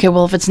 Okay,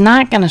 well, if it's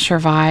not going to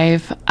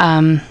survive,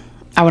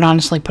 I would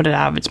honestly put it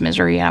out of its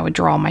misery. I would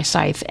draw my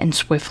scythe and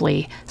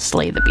swiftly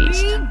slay the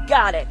beast. We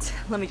got it.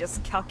 Let me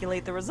just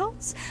calculate the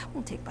results.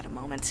 Won't take but a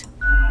moment.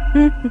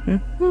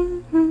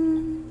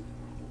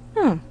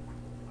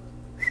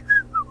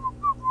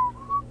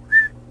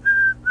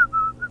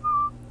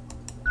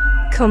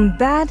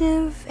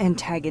 Combative,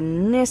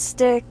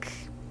 antagonistic,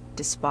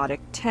 despotic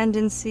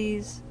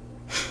tendencies.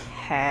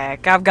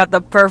 Heck, I've got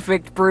the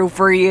perfect brew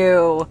for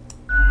you.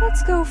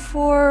 Let's go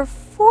for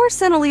 4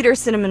 centiliters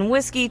cinnamon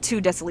whiskey,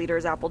 2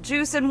 deciliters apple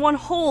juice, and 1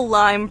 whole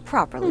lime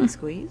properly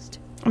squeezed.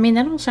 I mean,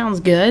 that all sounds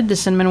good. The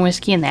cinnamon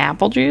whiskey and the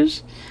apple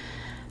juice.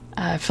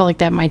 I feel like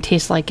that might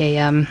taste like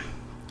a,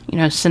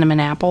 cinnamon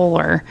apple,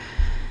 or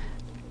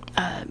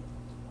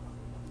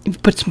if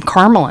you put some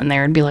caramel in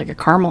there, it'd be like a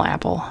caramel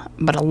apple.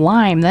 But a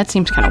lime, that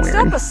seems kind of weird.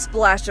 Next up, a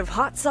splash of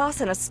hot sauce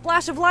and a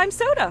splash of lime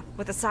soda,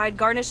 with a side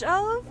garnish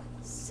of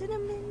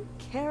cinnamon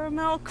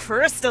caramel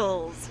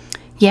crystals.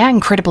 Yeah,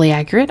 incredibly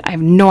accurate. I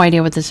have no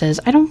idea what this is.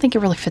 I don't think it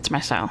really fits my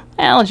style.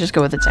 Let's just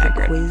go with it's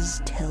accurate. The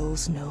quiz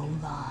tells no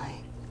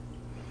lie.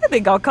 I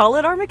think I'll call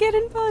it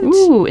Armageddon Punch.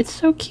 Ooh, it's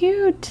so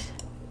cute.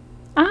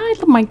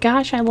 Oh my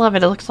gosh, I love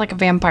it. It looks like a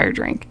vampire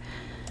drink.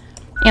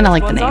 And I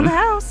like the name. On the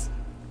house.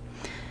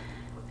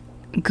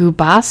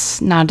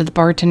 Gubas, nod to the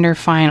bartender.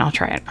 Fine, I'll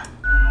try it.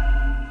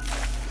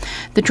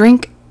 The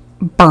drink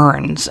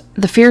burns,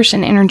 the fierce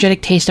and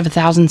energetic taste of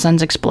 1,000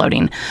 suns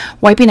exploding,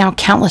 wiping out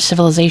countless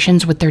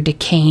civilizations with their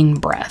decaying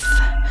breath.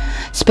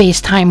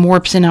 Space-time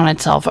warps in on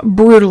itself,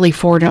 brutally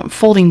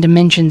folding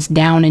dimensions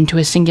down into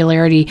a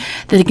singularity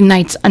that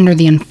ignites under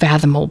the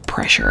unfathomable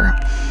pressure.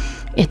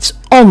 It's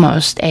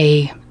almost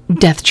a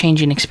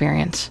death-changing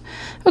experience.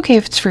 Okay,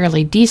 if it's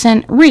fairly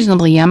decent,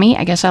 reasonably yummy,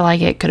 I guess I like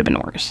it. Could have been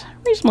worse.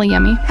 Reasonably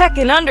yummy. Heck,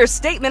 an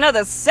understatement of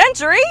the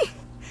century!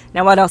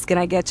 Now what else can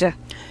I get you?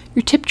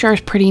 Your tip jar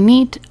is pretty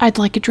neat. I'd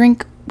like a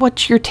drink.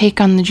 What's your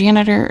take on the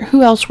janitor?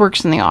 Who else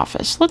works in the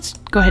office? Let's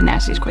go ahead and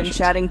ask these questions.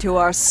 Been chatting to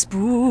our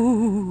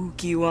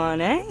spooky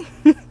one, eh?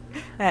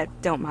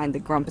 Don't mind the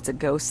grump, it's a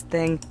ghost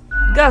thing.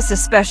 Gus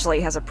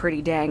especially has a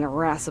pretty dang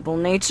irascible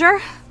nature,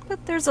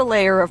 but there's a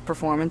layer of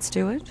performance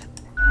to it.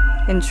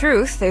 In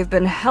truth, they've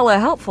been hella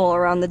helpful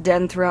around the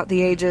den throughout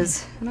the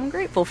ages, and I'm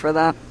grateful for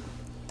that.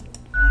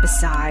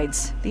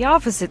 Besides, the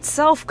office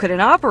itself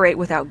couldn't operate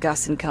without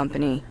Gus and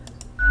company.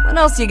 What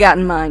else you got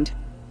in mind?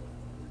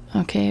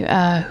 Okay,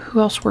 who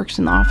else works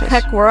in the office?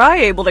 Heck, were I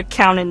able to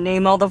count and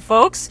name all the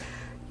folks?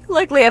 You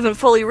likely haven't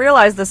fully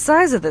realized the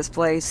size of this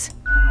place.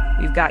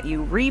 We've got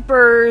you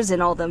Reapers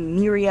in all the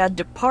myriad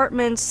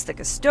departments, the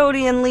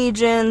Custodian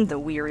Legion, the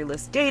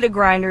weariless data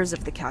grinders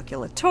of the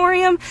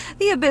Calculatorium,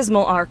 the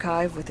Abysmal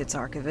Archive with its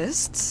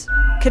archivists.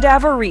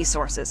 Cadaver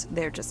Resources,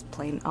 they're just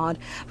plain odd,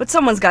 but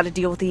someone's got to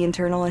deal with the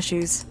internal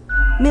issues.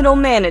 Middle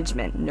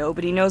Management,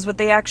 nobody knows what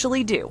they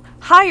actually do.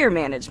 Higher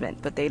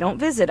Management, but they don't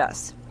visit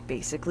us.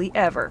 Basically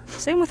ever.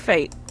 Same with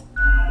Fate.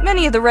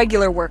 Many of the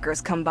regular workers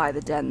come by the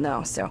den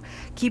though, so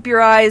keep your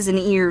eyes and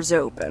ears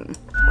open.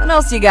 What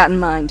else you got in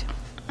mind?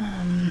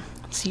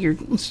 Let's see,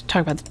 let's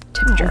talk about the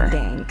tip jar.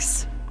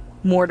 Thanks.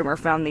 Mortimer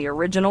found the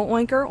original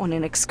Oinker on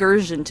an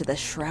excursion to the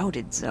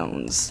Shrouded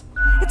Zones.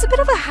 It's a bit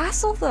of a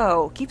hassle,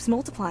 though. Keeps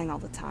multiplying all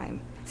the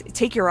time.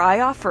 Take your eye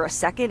off for a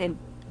second and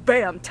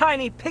bam,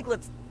 tiny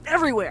piglets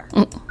everywhere.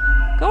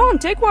 Go on,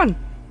 take one.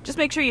 Just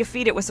make sure you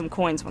feed it with some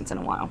coins once in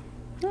a while.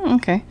 Oh,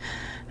 okay.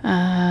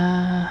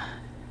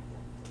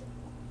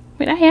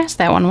 Wait, I asked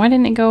that one. Why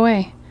didn't it go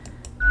away?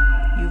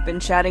 You've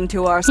been chatting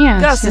to our Yeah,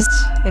 Gus's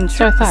and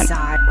so I thought.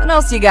 side. What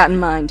else you got in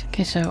mind?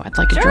 Okay, so I'd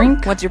like a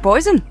drink. What's your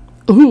poison?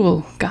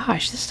 Ooh,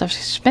 gosh, this stuff's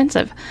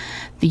expensive.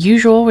 The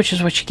usual, which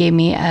is what she gave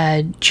me,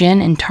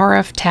 gin and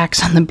Tarif,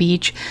 tax on the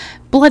beach,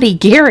 Bloody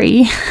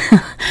Gary,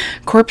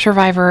 Corpse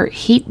Reviver,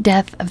 Heat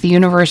Death of the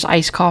Universe,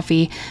 iced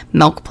coffee,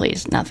 milk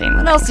please, nothing.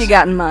 What else you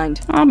got in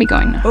mind? I'll be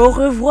going now. Au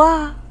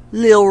revoir,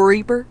 Lil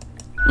Reaper.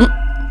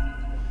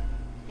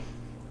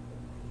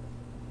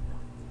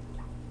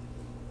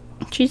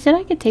 She said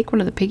I could take one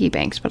of the piggy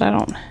banks, but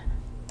I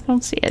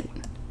don't see it.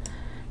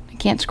 I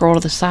can't scroll to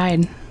the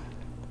side.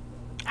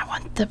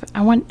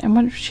 I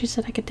want she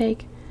said I could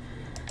take.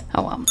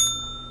 Oh well.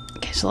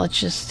 Okay, so let's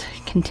just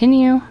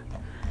continue.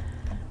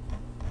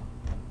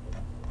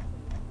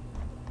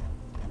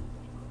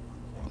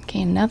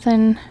 Okay,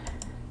 nothing.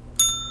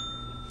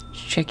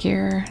 Let's check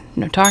here.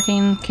 No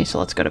talking. Okay, so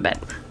let's go to bed.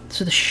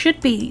 So this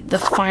should be the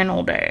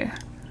final day.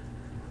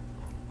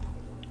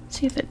 Let's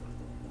see if it...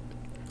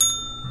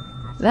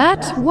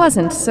 That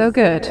wasn't so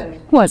good,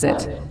 was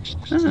it?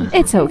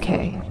 It's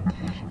okay.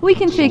 We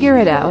can figure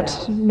it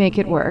out, make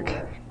it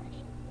work.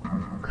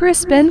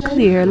 Crisp and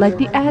clear like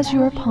the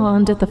azure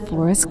pond at the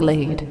forest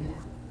glade.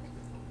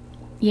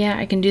 Yeah,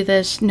 I can do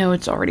this. No,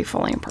 it's already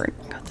falling apart.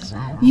 Got this.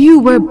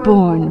 You were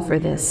born for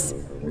this.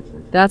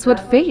 That's what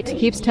fate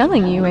keeps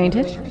telling you, ain't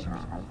it?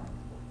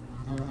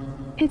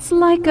 It's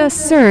like a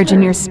surge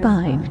in your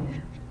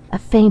spine, a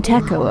faint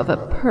echo of a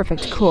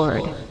perfect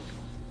chord.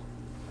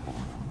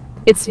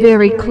 It's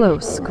very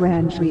close,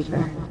 Grand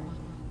Reaper.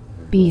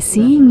 Be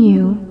seeing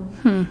you.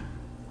 I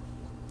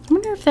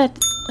wonder if that,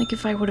 like,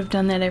 if I would have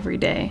done that every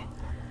day,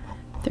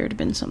 there would have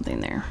been something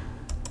there.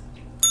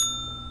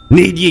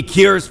 Need ye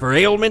cures for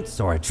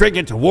ailments or a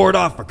trinket to ward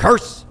off a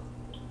curse?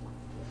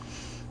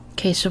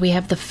 Okay, so we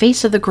have the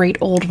face of the great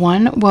old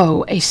one.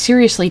 Whoa, a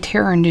seriously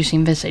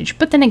terror-inducing visage.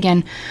 But then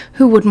again,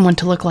 who wouldn't want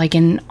to look like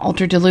an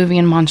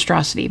antediluvian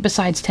monstrosity?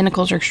 Besides,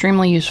 tentacles are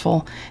extremely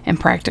useful and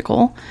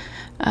practical.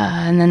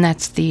 And then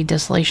that's the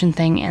desolation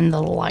thing and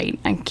the light.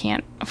 I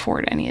can't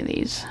afford any of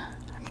these.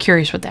 I'm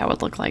curious what that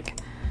would look like.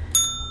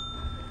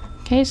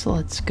 Okay, so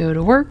let's go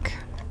to work.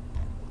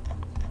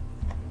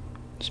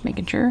 Just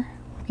making sure.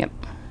 Yep.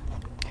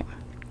 Okay.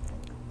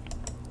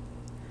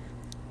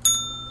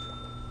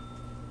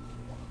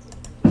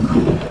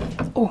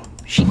 Oh,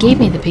 she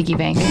gave me the piggy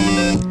bank.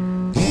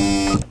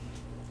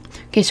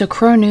 Okay, so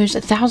Crow News,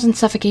 1,000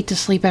 suffocate to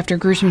sleep after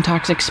gruesome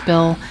toxic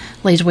spill,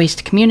 lays waste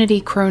to community.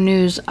 Crow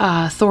News,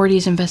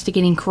 authorities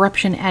investigating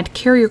corruption at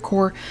Carrier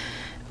Corps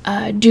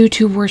due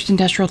to worst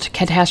industrial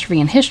catastrophe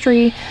in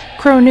history.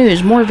 Crow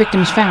News, more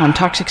victims found.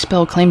 Toxic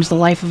spill claims the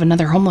life of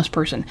another homeless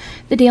person.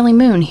 The Daily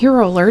Moon,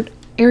 hero alert.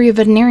 Area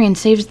veterinarian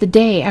saves the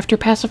day after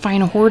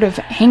pacifying a horde of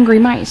hangry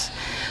mice.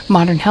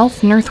 Modern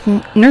Health,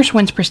 nurse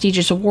wins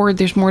prestigious award.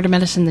 There's more to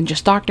medicine than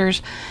just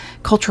doctors.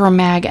 Cultural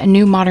Mag, a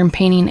new modern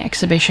painting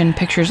exhibition,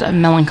 pictures of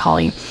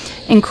melancholy.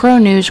 In Crow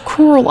News,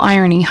 cruel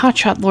irony,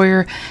 hotshot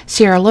lawyer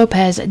Sierra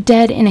Lopez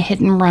dead in a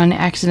hit-and-run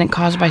accident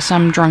caused by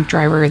some drunk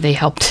driver they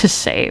helped to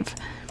save.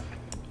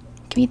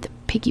 Give me the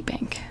piggy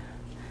bank.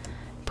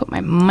 Put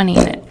my money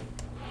in it.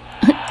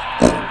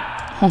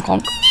 Honk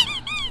honk.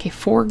 Okay,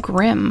 4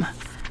 Grim.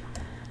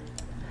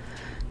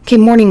 Okay,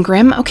 Morning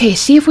Grim. Okay,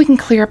 see if we can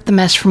clear up the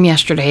mess from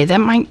yesterday. That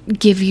might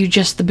give you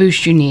just the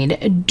boost you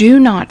need. Do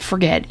not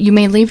forget, you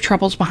may leave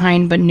troubles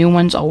behind, but new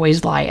ones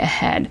always lie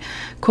ahead.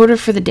 Quota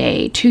for the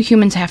day. 2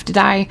 humans have to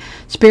die.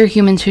 Spare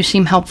humans who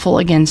seem helpful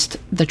against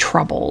the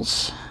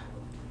troubles.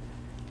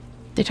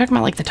 They talking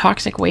about like the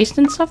toxic waste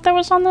and stuff that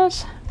was on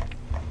this?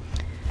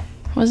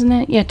 Wasn't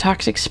it? Yeah,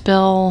 toxic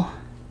spill.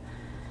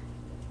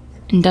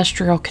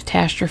 Industrial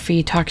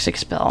catastrophe, toxic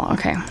spill.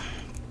 Okay.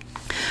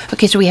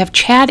 Okay, so we have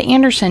Chad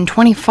Anderson,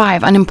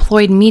 25,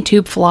 unemployed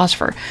MeTube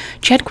philosopher.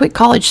 Chad quit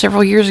college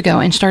several years ago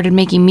and started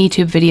making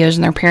MeTube videos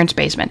in their parents'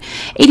 basement.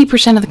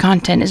 80% of the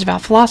content is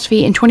about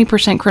philosophy and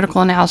 20%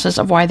 critical analysis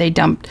of why they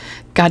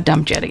got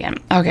dumped yet again.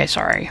 Okay,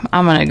 sorry.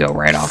 I'm gonna go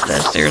right off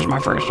this. There's my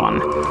first one.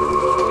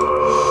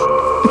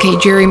 Okay,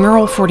 Jerry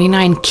Merle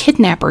 49,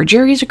 kidnapper.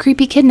 Jerry's a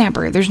creepy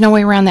kidnapper. There's no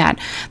way around that.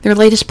 Their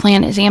latest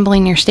plan is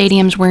ambling near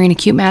stadiums wearing a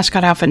cute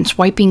mascot outfit and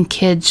swiping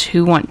kids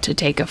who want to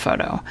take a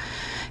photo.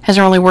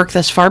 Hasn't really worked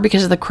thus far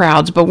because of the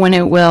crowds, but when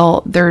it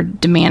will, their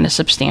demand a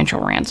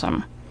substantial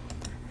ransom.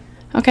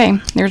 Okay,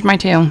 there's my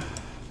 2.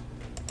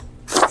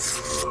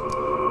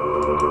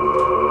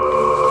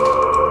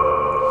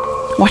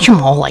 Watch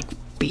them all, like,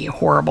 be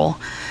horrible.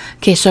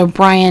 Okay, so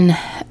Brian,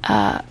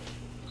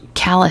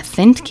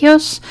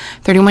 Calathinkios,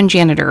 31,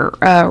 janitor.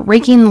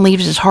 Raking the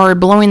leaves is hard.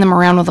 Blowing them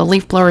around with a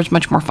leaf blower is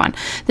much more fun.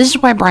 This is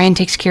why Brian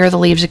takes care of the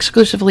leaves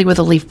exclusively with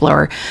a leaf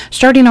blower,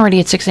 starting already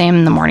at 6 a.m.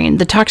 in the morning.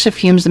 The toxic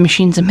fumes the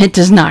machines emit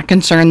does not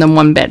concern them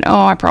one bit.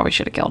 Oh, I probably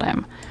should have killed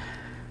him.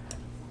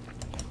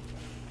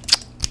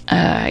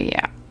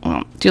 Yeah.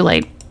 Well, too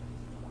late.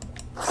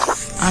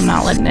 I'm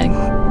not letting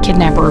a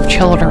kidnapper of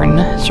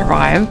children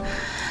survive.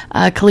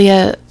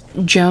 Kalia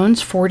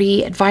Jones,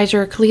 40,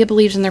 advisor. Kalia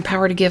believes in their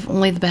power to give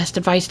only the best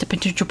advice to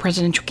potential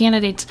presidential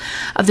candidates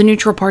of the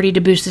neutral party to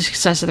boost the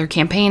success of their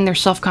campaign. Their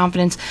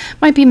self-confidence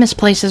might be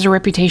misplaced as a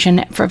reputation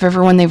of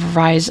everyone they've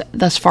advised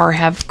thus far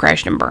have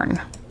crashed and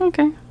burned.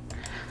 Okay.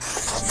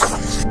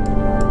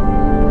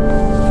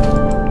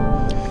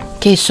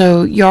 Okay,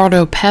 so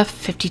Yardo Pef,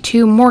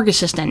 52, morgue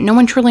assistant. No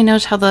one truly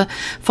knows how the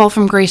fall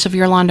from grace of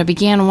Yolanda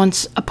began.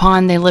 Once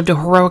upon, they lived a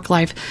heroic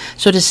life,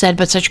 so it is said,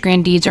 but such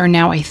grand deeds are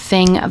now a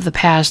thing of the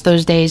past.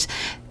 These days,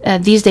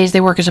 they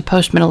work as a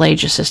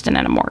post-middle-age assistant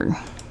at a morgue. I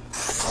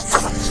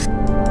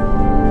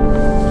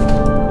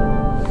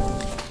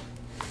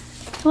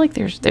feel like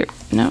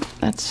no,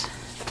 that's,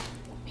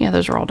 yeah,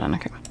 those are all done,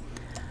 okay.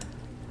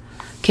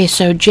 Okay,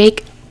 so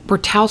Jake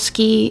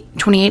Bertowski,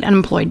 28,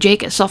 unemployed.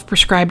 Jake, a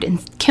self-prescribed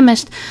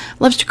chemist,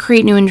 loves to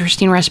create new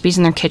interesting recipes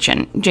in their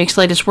kitchen. Jake's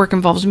latest work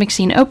involves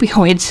mixing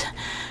opioids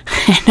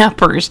and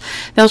uppers.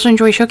 They also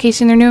enjoy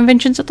showcasing their new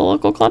inventions at the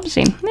local club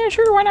scene. Yeah,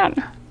 sure, why not?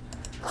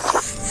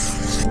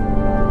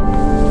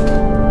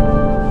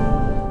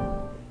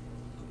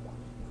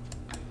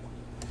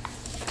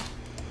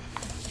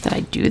 Did I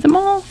do them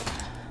all?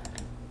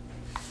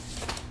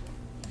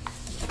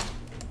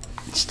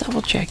 Just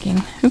double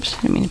checking. Oops,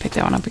 I didn't mean to pick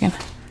that one up again.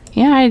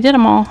 Yeah, I did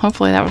them all.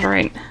 Hopefully that was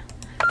right.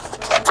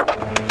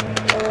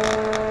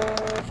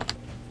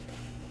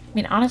 I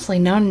mean, honestly,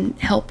 none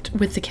helped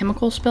with the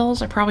chemical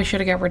spills. I probably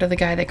should have got rid of the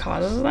guy that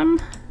causes them.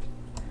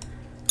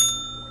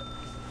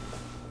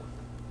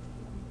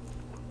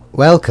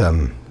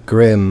 Welcome,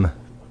 Grim.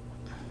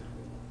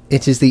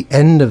 It is the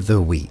end of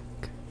the week.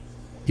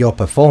 Your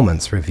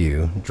performance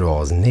review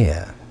draws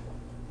near.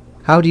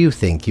 How do you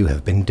think you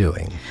have been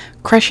doing?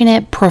 Crushing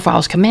it.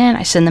 Profiles come in.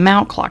 I send them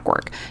out.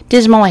 Clockwork.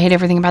 Dismal. I hate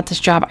everything about this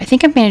job. I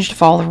think I've managed to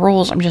follow the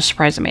rules. I'm just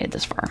surprised I made it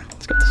this far.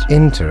 Let's go this way.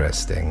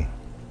 Interesting.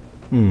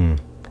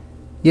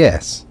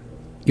 Yes.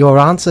 Your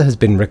answer has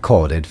been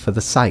recorded for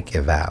the psych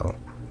eval.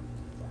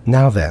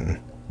 Now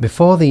then,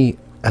 before the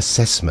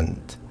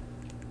assessment,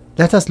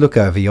 let us look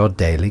over your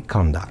daily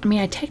conduct. I mean,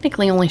 I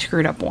technically only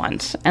screwed up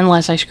once,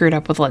 unless I screwed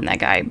up with letting that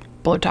guy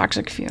blow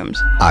toxic fumes.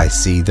 I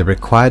see the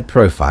required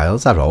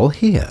profiles are all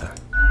here.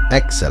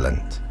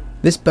 Excellent.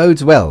 This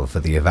bodes well for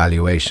the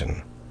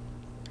evaluation.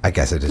 I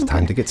guess it is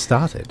time to get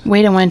started.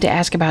 Wait, I wanted to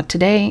ask about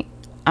today.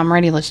 I'm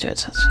ready, let's do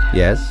it.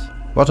 Yes?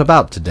 What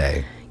about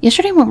today?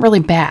 Yesterday went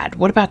really bad.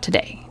 What about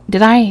today?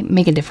 Did I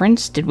make a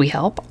difference? Did we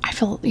help? I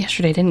feel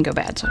yesterday didn't go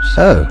bad, so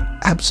Oh,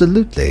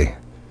 absolutely.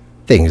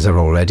 Things are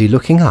already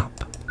looking up.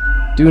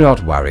 Do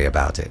not worry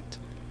about it.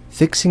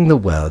 Fixing the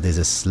world is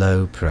a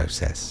slow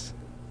process.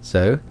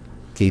 So,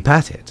 keep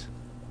at it.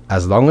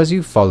 As long as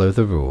you follow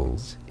the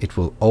rules, it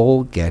will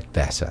all get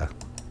better.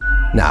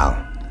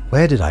 Now,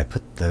 where did I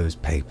put those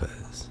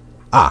papers?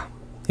 Ah,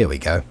 here we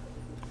go.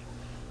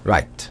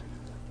 Right.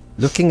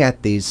 Looking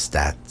at these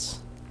stats,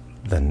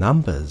 the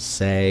numbers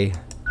say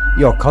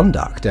your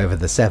conduct over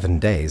the 7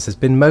 days has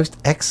been most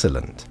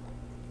excellent.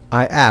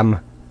 I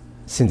am,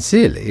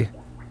 sincerely,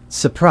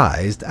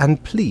 surprised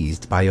and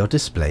pleased by your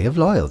display of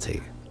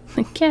loyalty.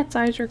 the cat's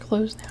eyes are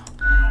closed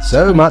now.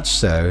 So much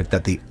so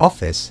that the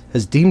office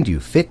has deemed you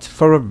fit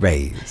for a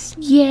raise.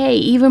 Yay,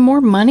 even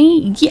more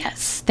money?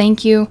 Yes,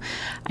 thank you.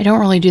 I don't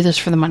really do this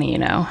for the money, you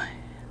know.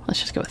 Let's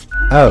just go with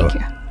thank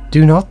you.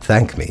 Do not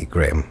thank me,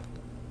 Grim.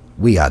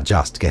 We are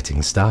just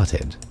getting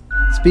started.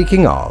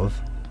 Speaking of,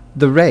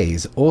 the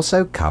raise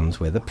also comes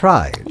with a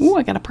prize. Ooh,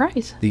 I got a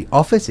prize. The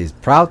office is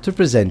proud to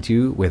present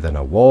you with an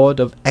award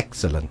of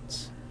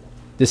excellence.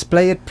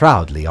 Display it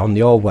proudly on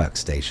your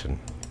workstation.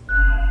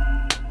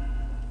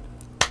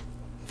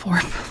 4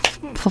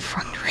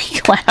 perfunctory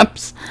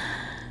claps.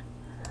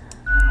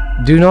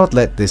 Do not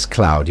let this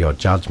cloud your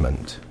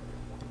judgment.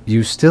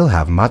 You still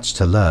have much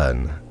to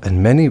learn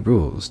and many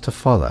rules to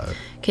follow.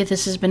 Okay,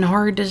 this has been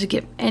hard. Does it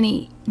get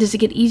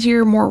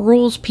easier? More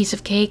rules? Piece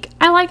of cake?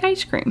 I like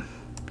ice cream.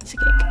 Piece of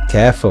cake.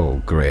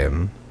 Careful,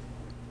 Grim.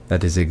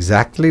 That is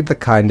exactly the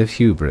kind of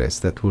hubris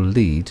that will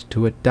lead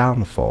to a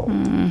downfall.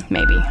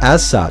 Maybe.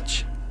 As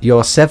such,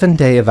 your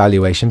 7-day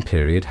evaluation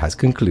period has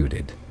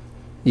concluded.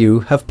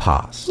 You have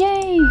passed.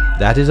 Yay!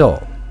 That is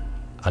all.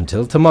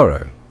 Until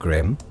tomorrow,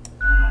 Grim.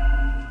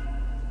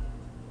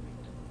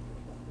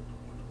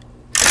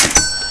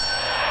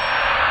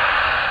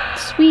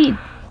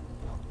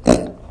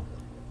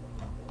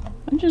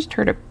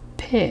 heard a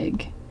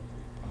pig.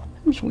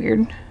 That was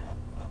weird.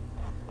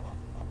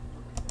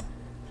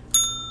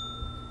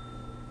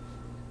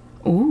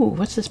 Ooh,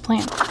 what's this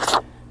plant?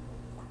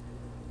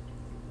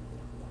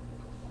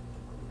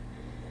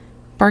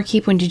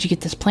 Barkeep, when did you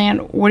get this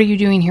plant? What are you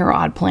doing here,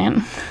 odd plant?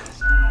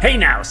 Hey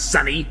now,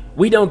 Sonny,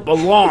 we don't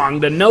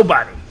belong to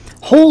nobody.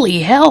 Holy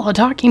hell, a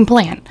talking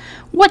plant.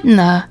 What in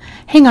the...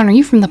 Hang on, are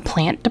you from the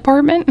plant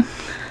department?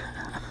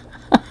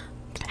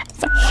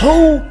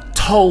 Who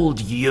told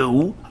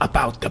you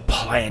about the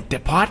plant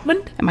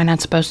department? Am I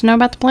not supposed to know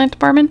about the plant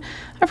department?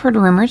 I've heard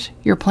rumors.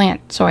 You're a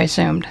plant, so I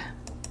assumed.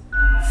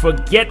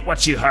 Forget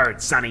what you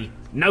heard, Sonny.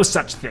 No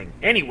such thing,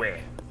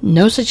 anywhere.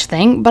 No such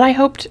thing, but I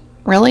hoped...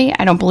 Really?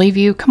 I don't believe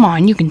you. Come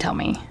on, you can tell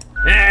me.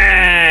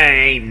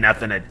 Ain't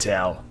nothing to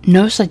tell.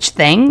 No such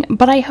thing,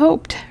 but I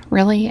hoped.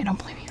 Really? I don't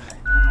believe you.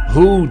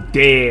 Who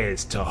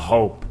dares to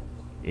hope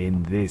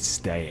in this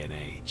day and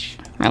age?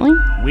 Really?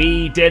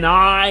 We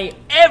deny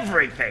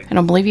everything. I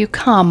don't believe you.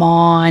 Come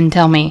on,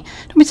 tell me.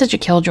 Don't be such a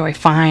killjoy.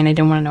 Fine, I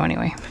didn't want to know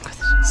anyway.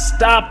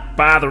 Stop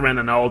bothering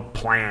an old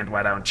plant,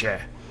 why don't you?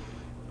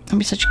 Don't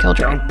be such a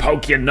killjoy. Don't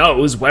poke your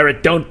nose where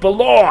it don't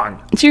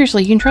belong.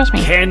 Seriously, you can trust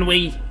me. Can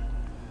we?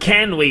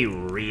 Can we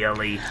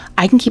really?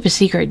 I can keep a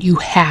secret. You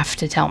have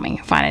to tell me.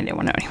 Fine, I didn't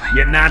want to know anyway.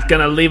 You're not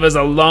gonna leave us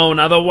alone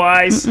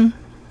otherwise?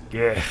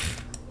 Yeah.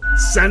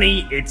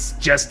 Sonny, it's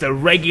just a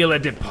regular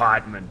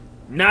department.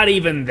 Not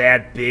even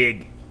that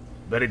big.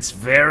 But it's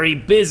very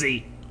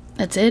busy.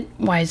 That's it?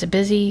 Why is it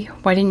busy?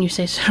 Why didn't you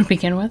say so to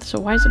begin with?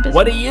 So why is it busy?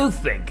 What do you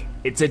think?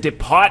 It's a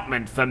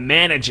department for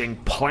managing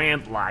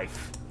plant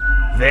life.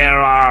 There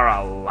are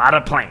a lot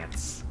of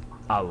plants.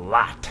 A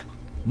lot.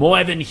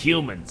 More than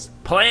humans.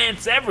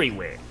 Plants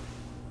everywhere.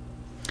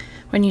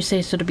 When you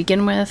say so to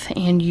begin with,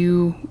 and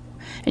you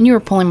were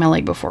pulling my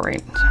leg before,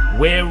 right?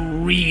 We're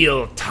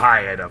real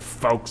tired of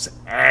folks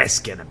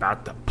asking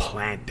about the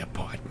plant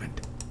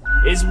department.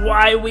 Is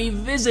why we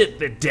visit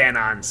the den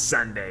on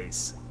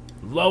Sundays.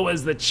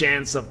 Lowers the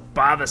chance of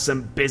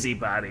bothersome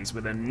busybodies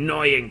with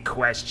annoying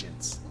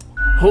questions.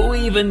 Who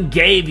even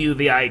gave you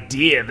the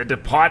idea the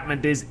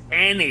department is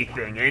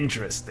anything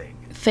interesting?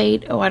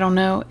 Fate? Oh, I don't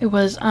know. It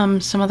was,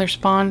 some other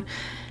spawn.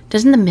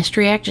 Doesn't the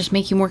Mystery Act just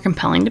make you more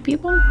compelling to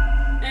people?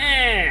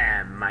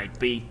 Might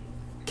be.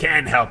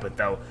 Can't help it,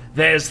 though.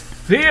 There's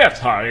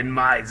theater in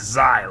my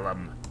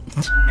xylem.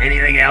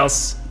 Anything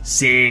else,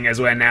 seeing as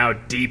we're now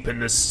deep in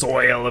the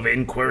soil of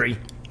inquiry?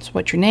 So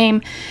what's your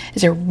name?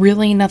 Is there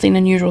really nothing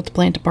unusual with the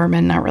plant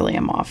department? Not really,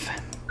 I'm off.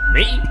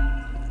 Me?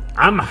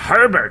 I'm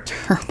Herbert.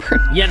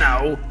 Herbert? You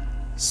know,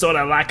 sort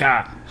of like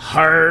a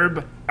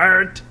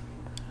herb-ert.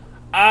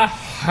 A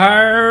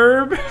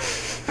herb?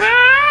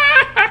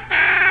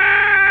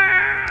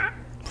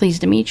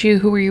 Pleased to meet you.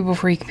 Who were you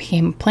before you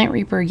became a plant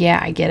reaper?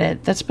 Yeah, I get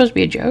it. That's supposed to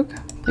be a joke.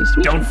 Pleased to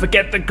meet you. Don't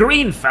forget the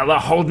green fella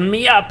holding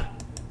me up.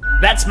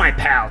 That's my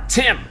pal,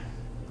 Tim.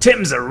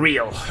 Tim's a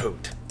real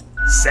hoot.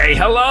 Say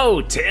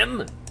hello,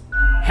 Tim.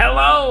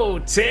 Hello,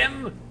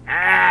 Tim.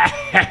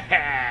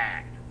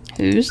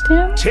 Who's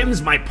Tim?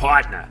 Tim's my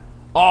partner.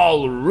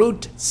 All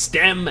root,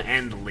 stem,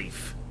 and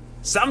leaf.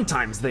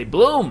 Sometimes they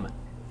bloom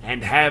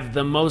and have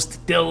the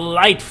most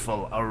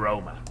delightful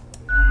aroma.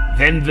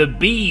 Then the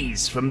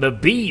bees from the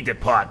bee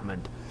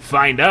department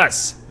find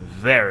us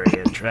very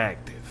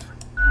attractive.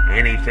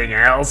 Anything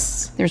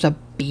else? There's a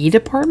bee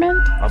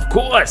department? Of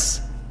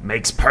course.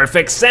 Makes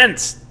perfect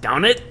sense,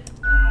 don't it?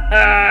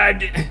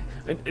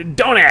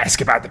 Don't ask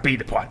about the bee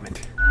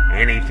department.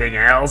 Anything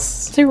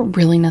else? Is there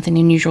really nothing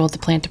unusual at the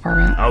plant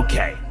department?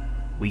 Okay.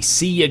 We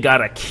see you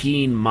got a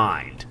keen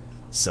mind,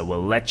 so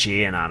we'll let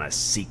you in on a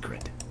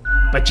secret.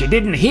 But you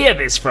didn't hear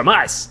this from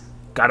us.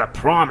 Gotta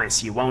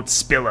promise you won't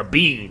spill a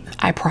bean.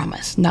 I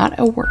promise, not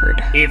a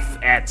word.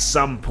 If at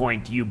some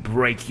point you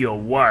break your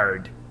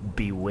word,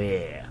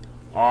 beware.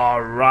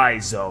 Our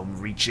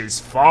rhizome reaches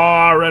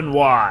far and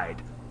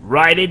wide,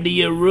 right into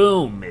your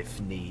room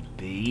if need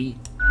be.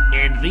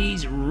 And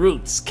these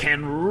roots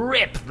can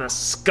rip the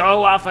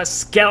skull off a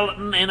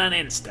skeleton in an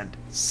instant.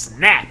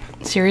 Snap!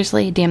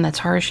 Seriously? Damn, that's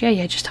harsh.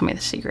 Yeah, just tell me the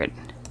secret.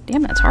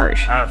 Damn, that's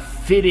harsh. A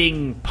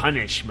fitting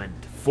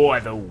punishment for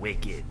the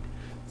wicked.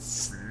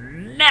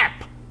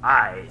 Snap,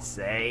 I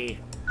say.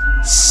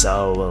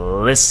 So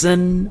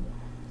listen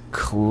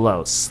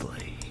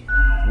closely.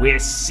 We're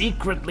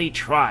secretly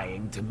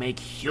trying to make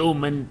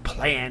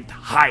human-plant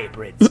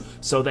hybrids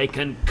so they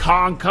can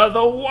conquer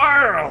the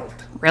world.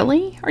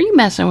 Really? Are you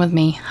messing with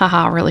me?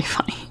 Haha, really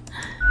funny.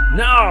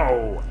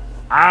 No,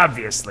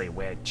 obviously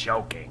we're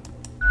joking.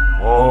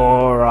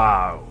 Or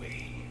are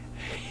we?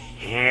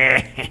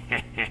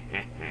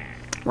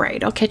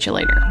 Right, I'll catch you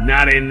later.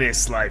 Not in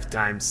this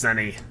lifetime,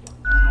 Sonny.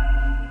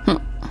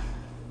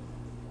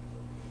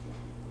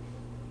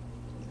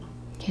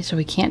 Okay, so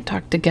we can't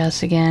talk to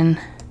Gus again.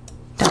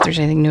 Doubt there's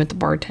anything new with the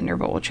bartender,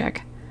 but we'll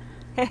check.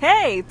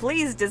 Hey,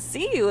 pleased to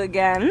see you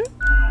again.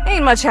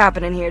 Ain't much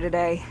happening here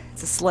today.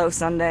 It's a slow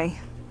Sunday.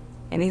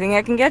 Anything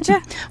I can get you?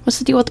 What's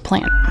the deal with the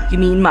plant? You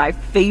mean my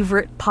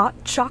favorite pot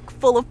chock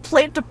full of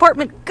plant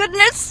department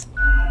goodness?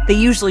 They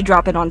usually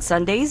drop in on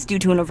Sundays due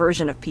to an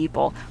aversion of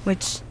people,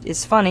 which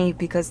is funny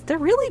because they're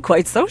really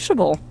quite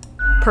sociable.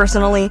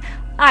 Personally,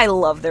 I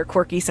love their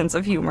quirky sense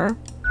of humor.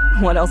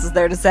 What else is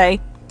there to say?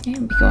 Yeah,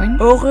 be going.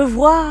 Au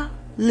revoir,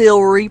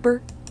 Lil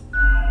Reaper.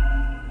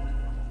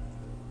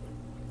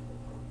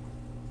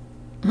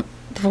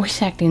 The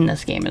voice acting in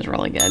this game is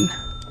really good.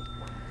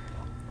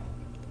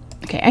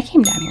 Okay, I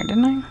came down here,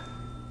 didn't I?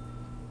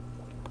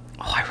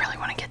 Oh, I really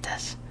want to get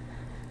this.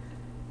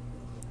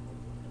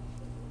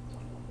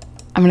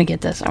 I'm gonna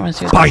get this. I want to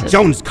see what By this is.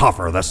 Jones'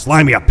 coffer, the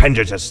slimy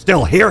appendage is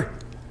still here?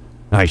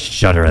 I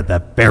shudder at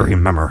that very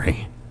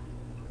memory.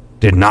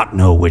 Did not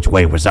know which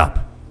way was up,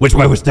 which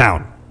way was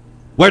down,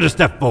 where to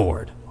step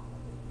forward.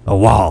 The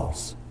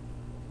walls.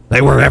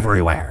 They were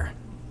everywhere.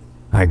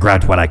 I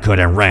grabbed what I could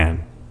and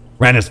ran.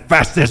 Ran as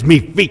fast as me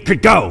feet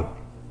could go.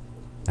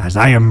 As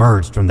I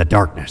emerged from the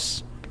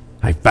darkness,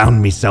 I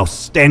found myself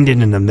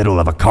standing in the middle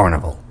of a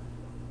carnival.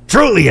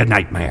 Truly a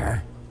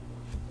nightmare.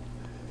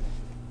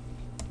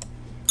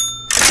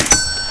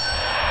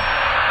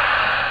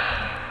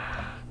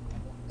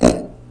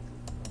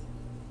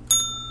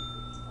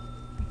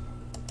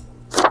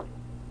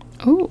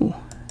 Ooh.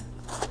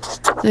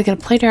 They got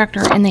a play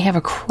director and they have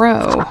a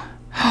crow.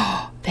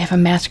 They have a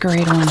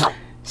masquerade on.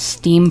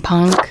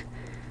 Steampunk.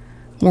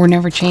 War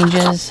Never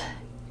Changes.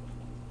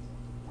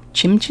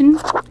 Chim Chin?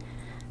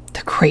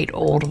 The great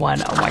old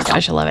one. Oh my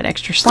gosh, I love it.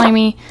 Extra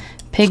slimy.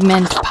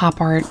 Pigment, pop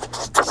art,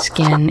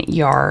 skin,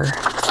 yar,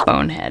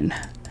 bonehead.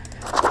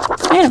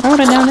 Man, if I would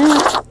have known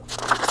that.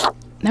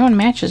 That one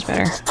matches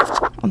better.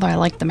 Although I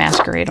like the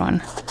masquerade one.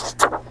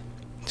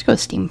 Let's go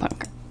with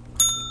steampunk.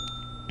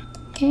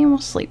 Okay, and we'll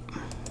sleep.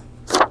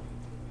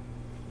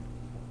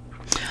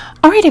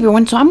 Alright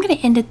everyone, so I'm going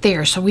to end it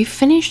there. So we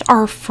finished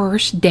our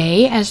first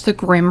day as the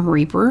Grim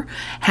Reaper.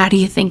 How do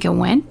you think it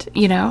went?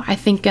 You know, I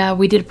think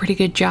we did a pretty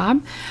good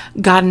job.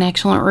 Got an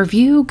excellent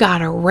review,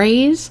 got a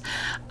raise.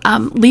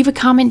 Leave a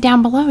comment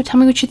down below. Tell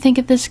me what you think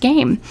of this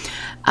game.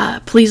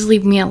 Please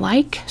leave me a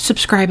like.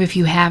 Subscribe if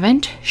you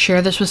haven't.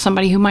 Share this with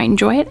somebody who might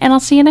enjoy it. And I'll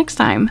see you next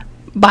time.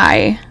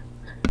 Bye.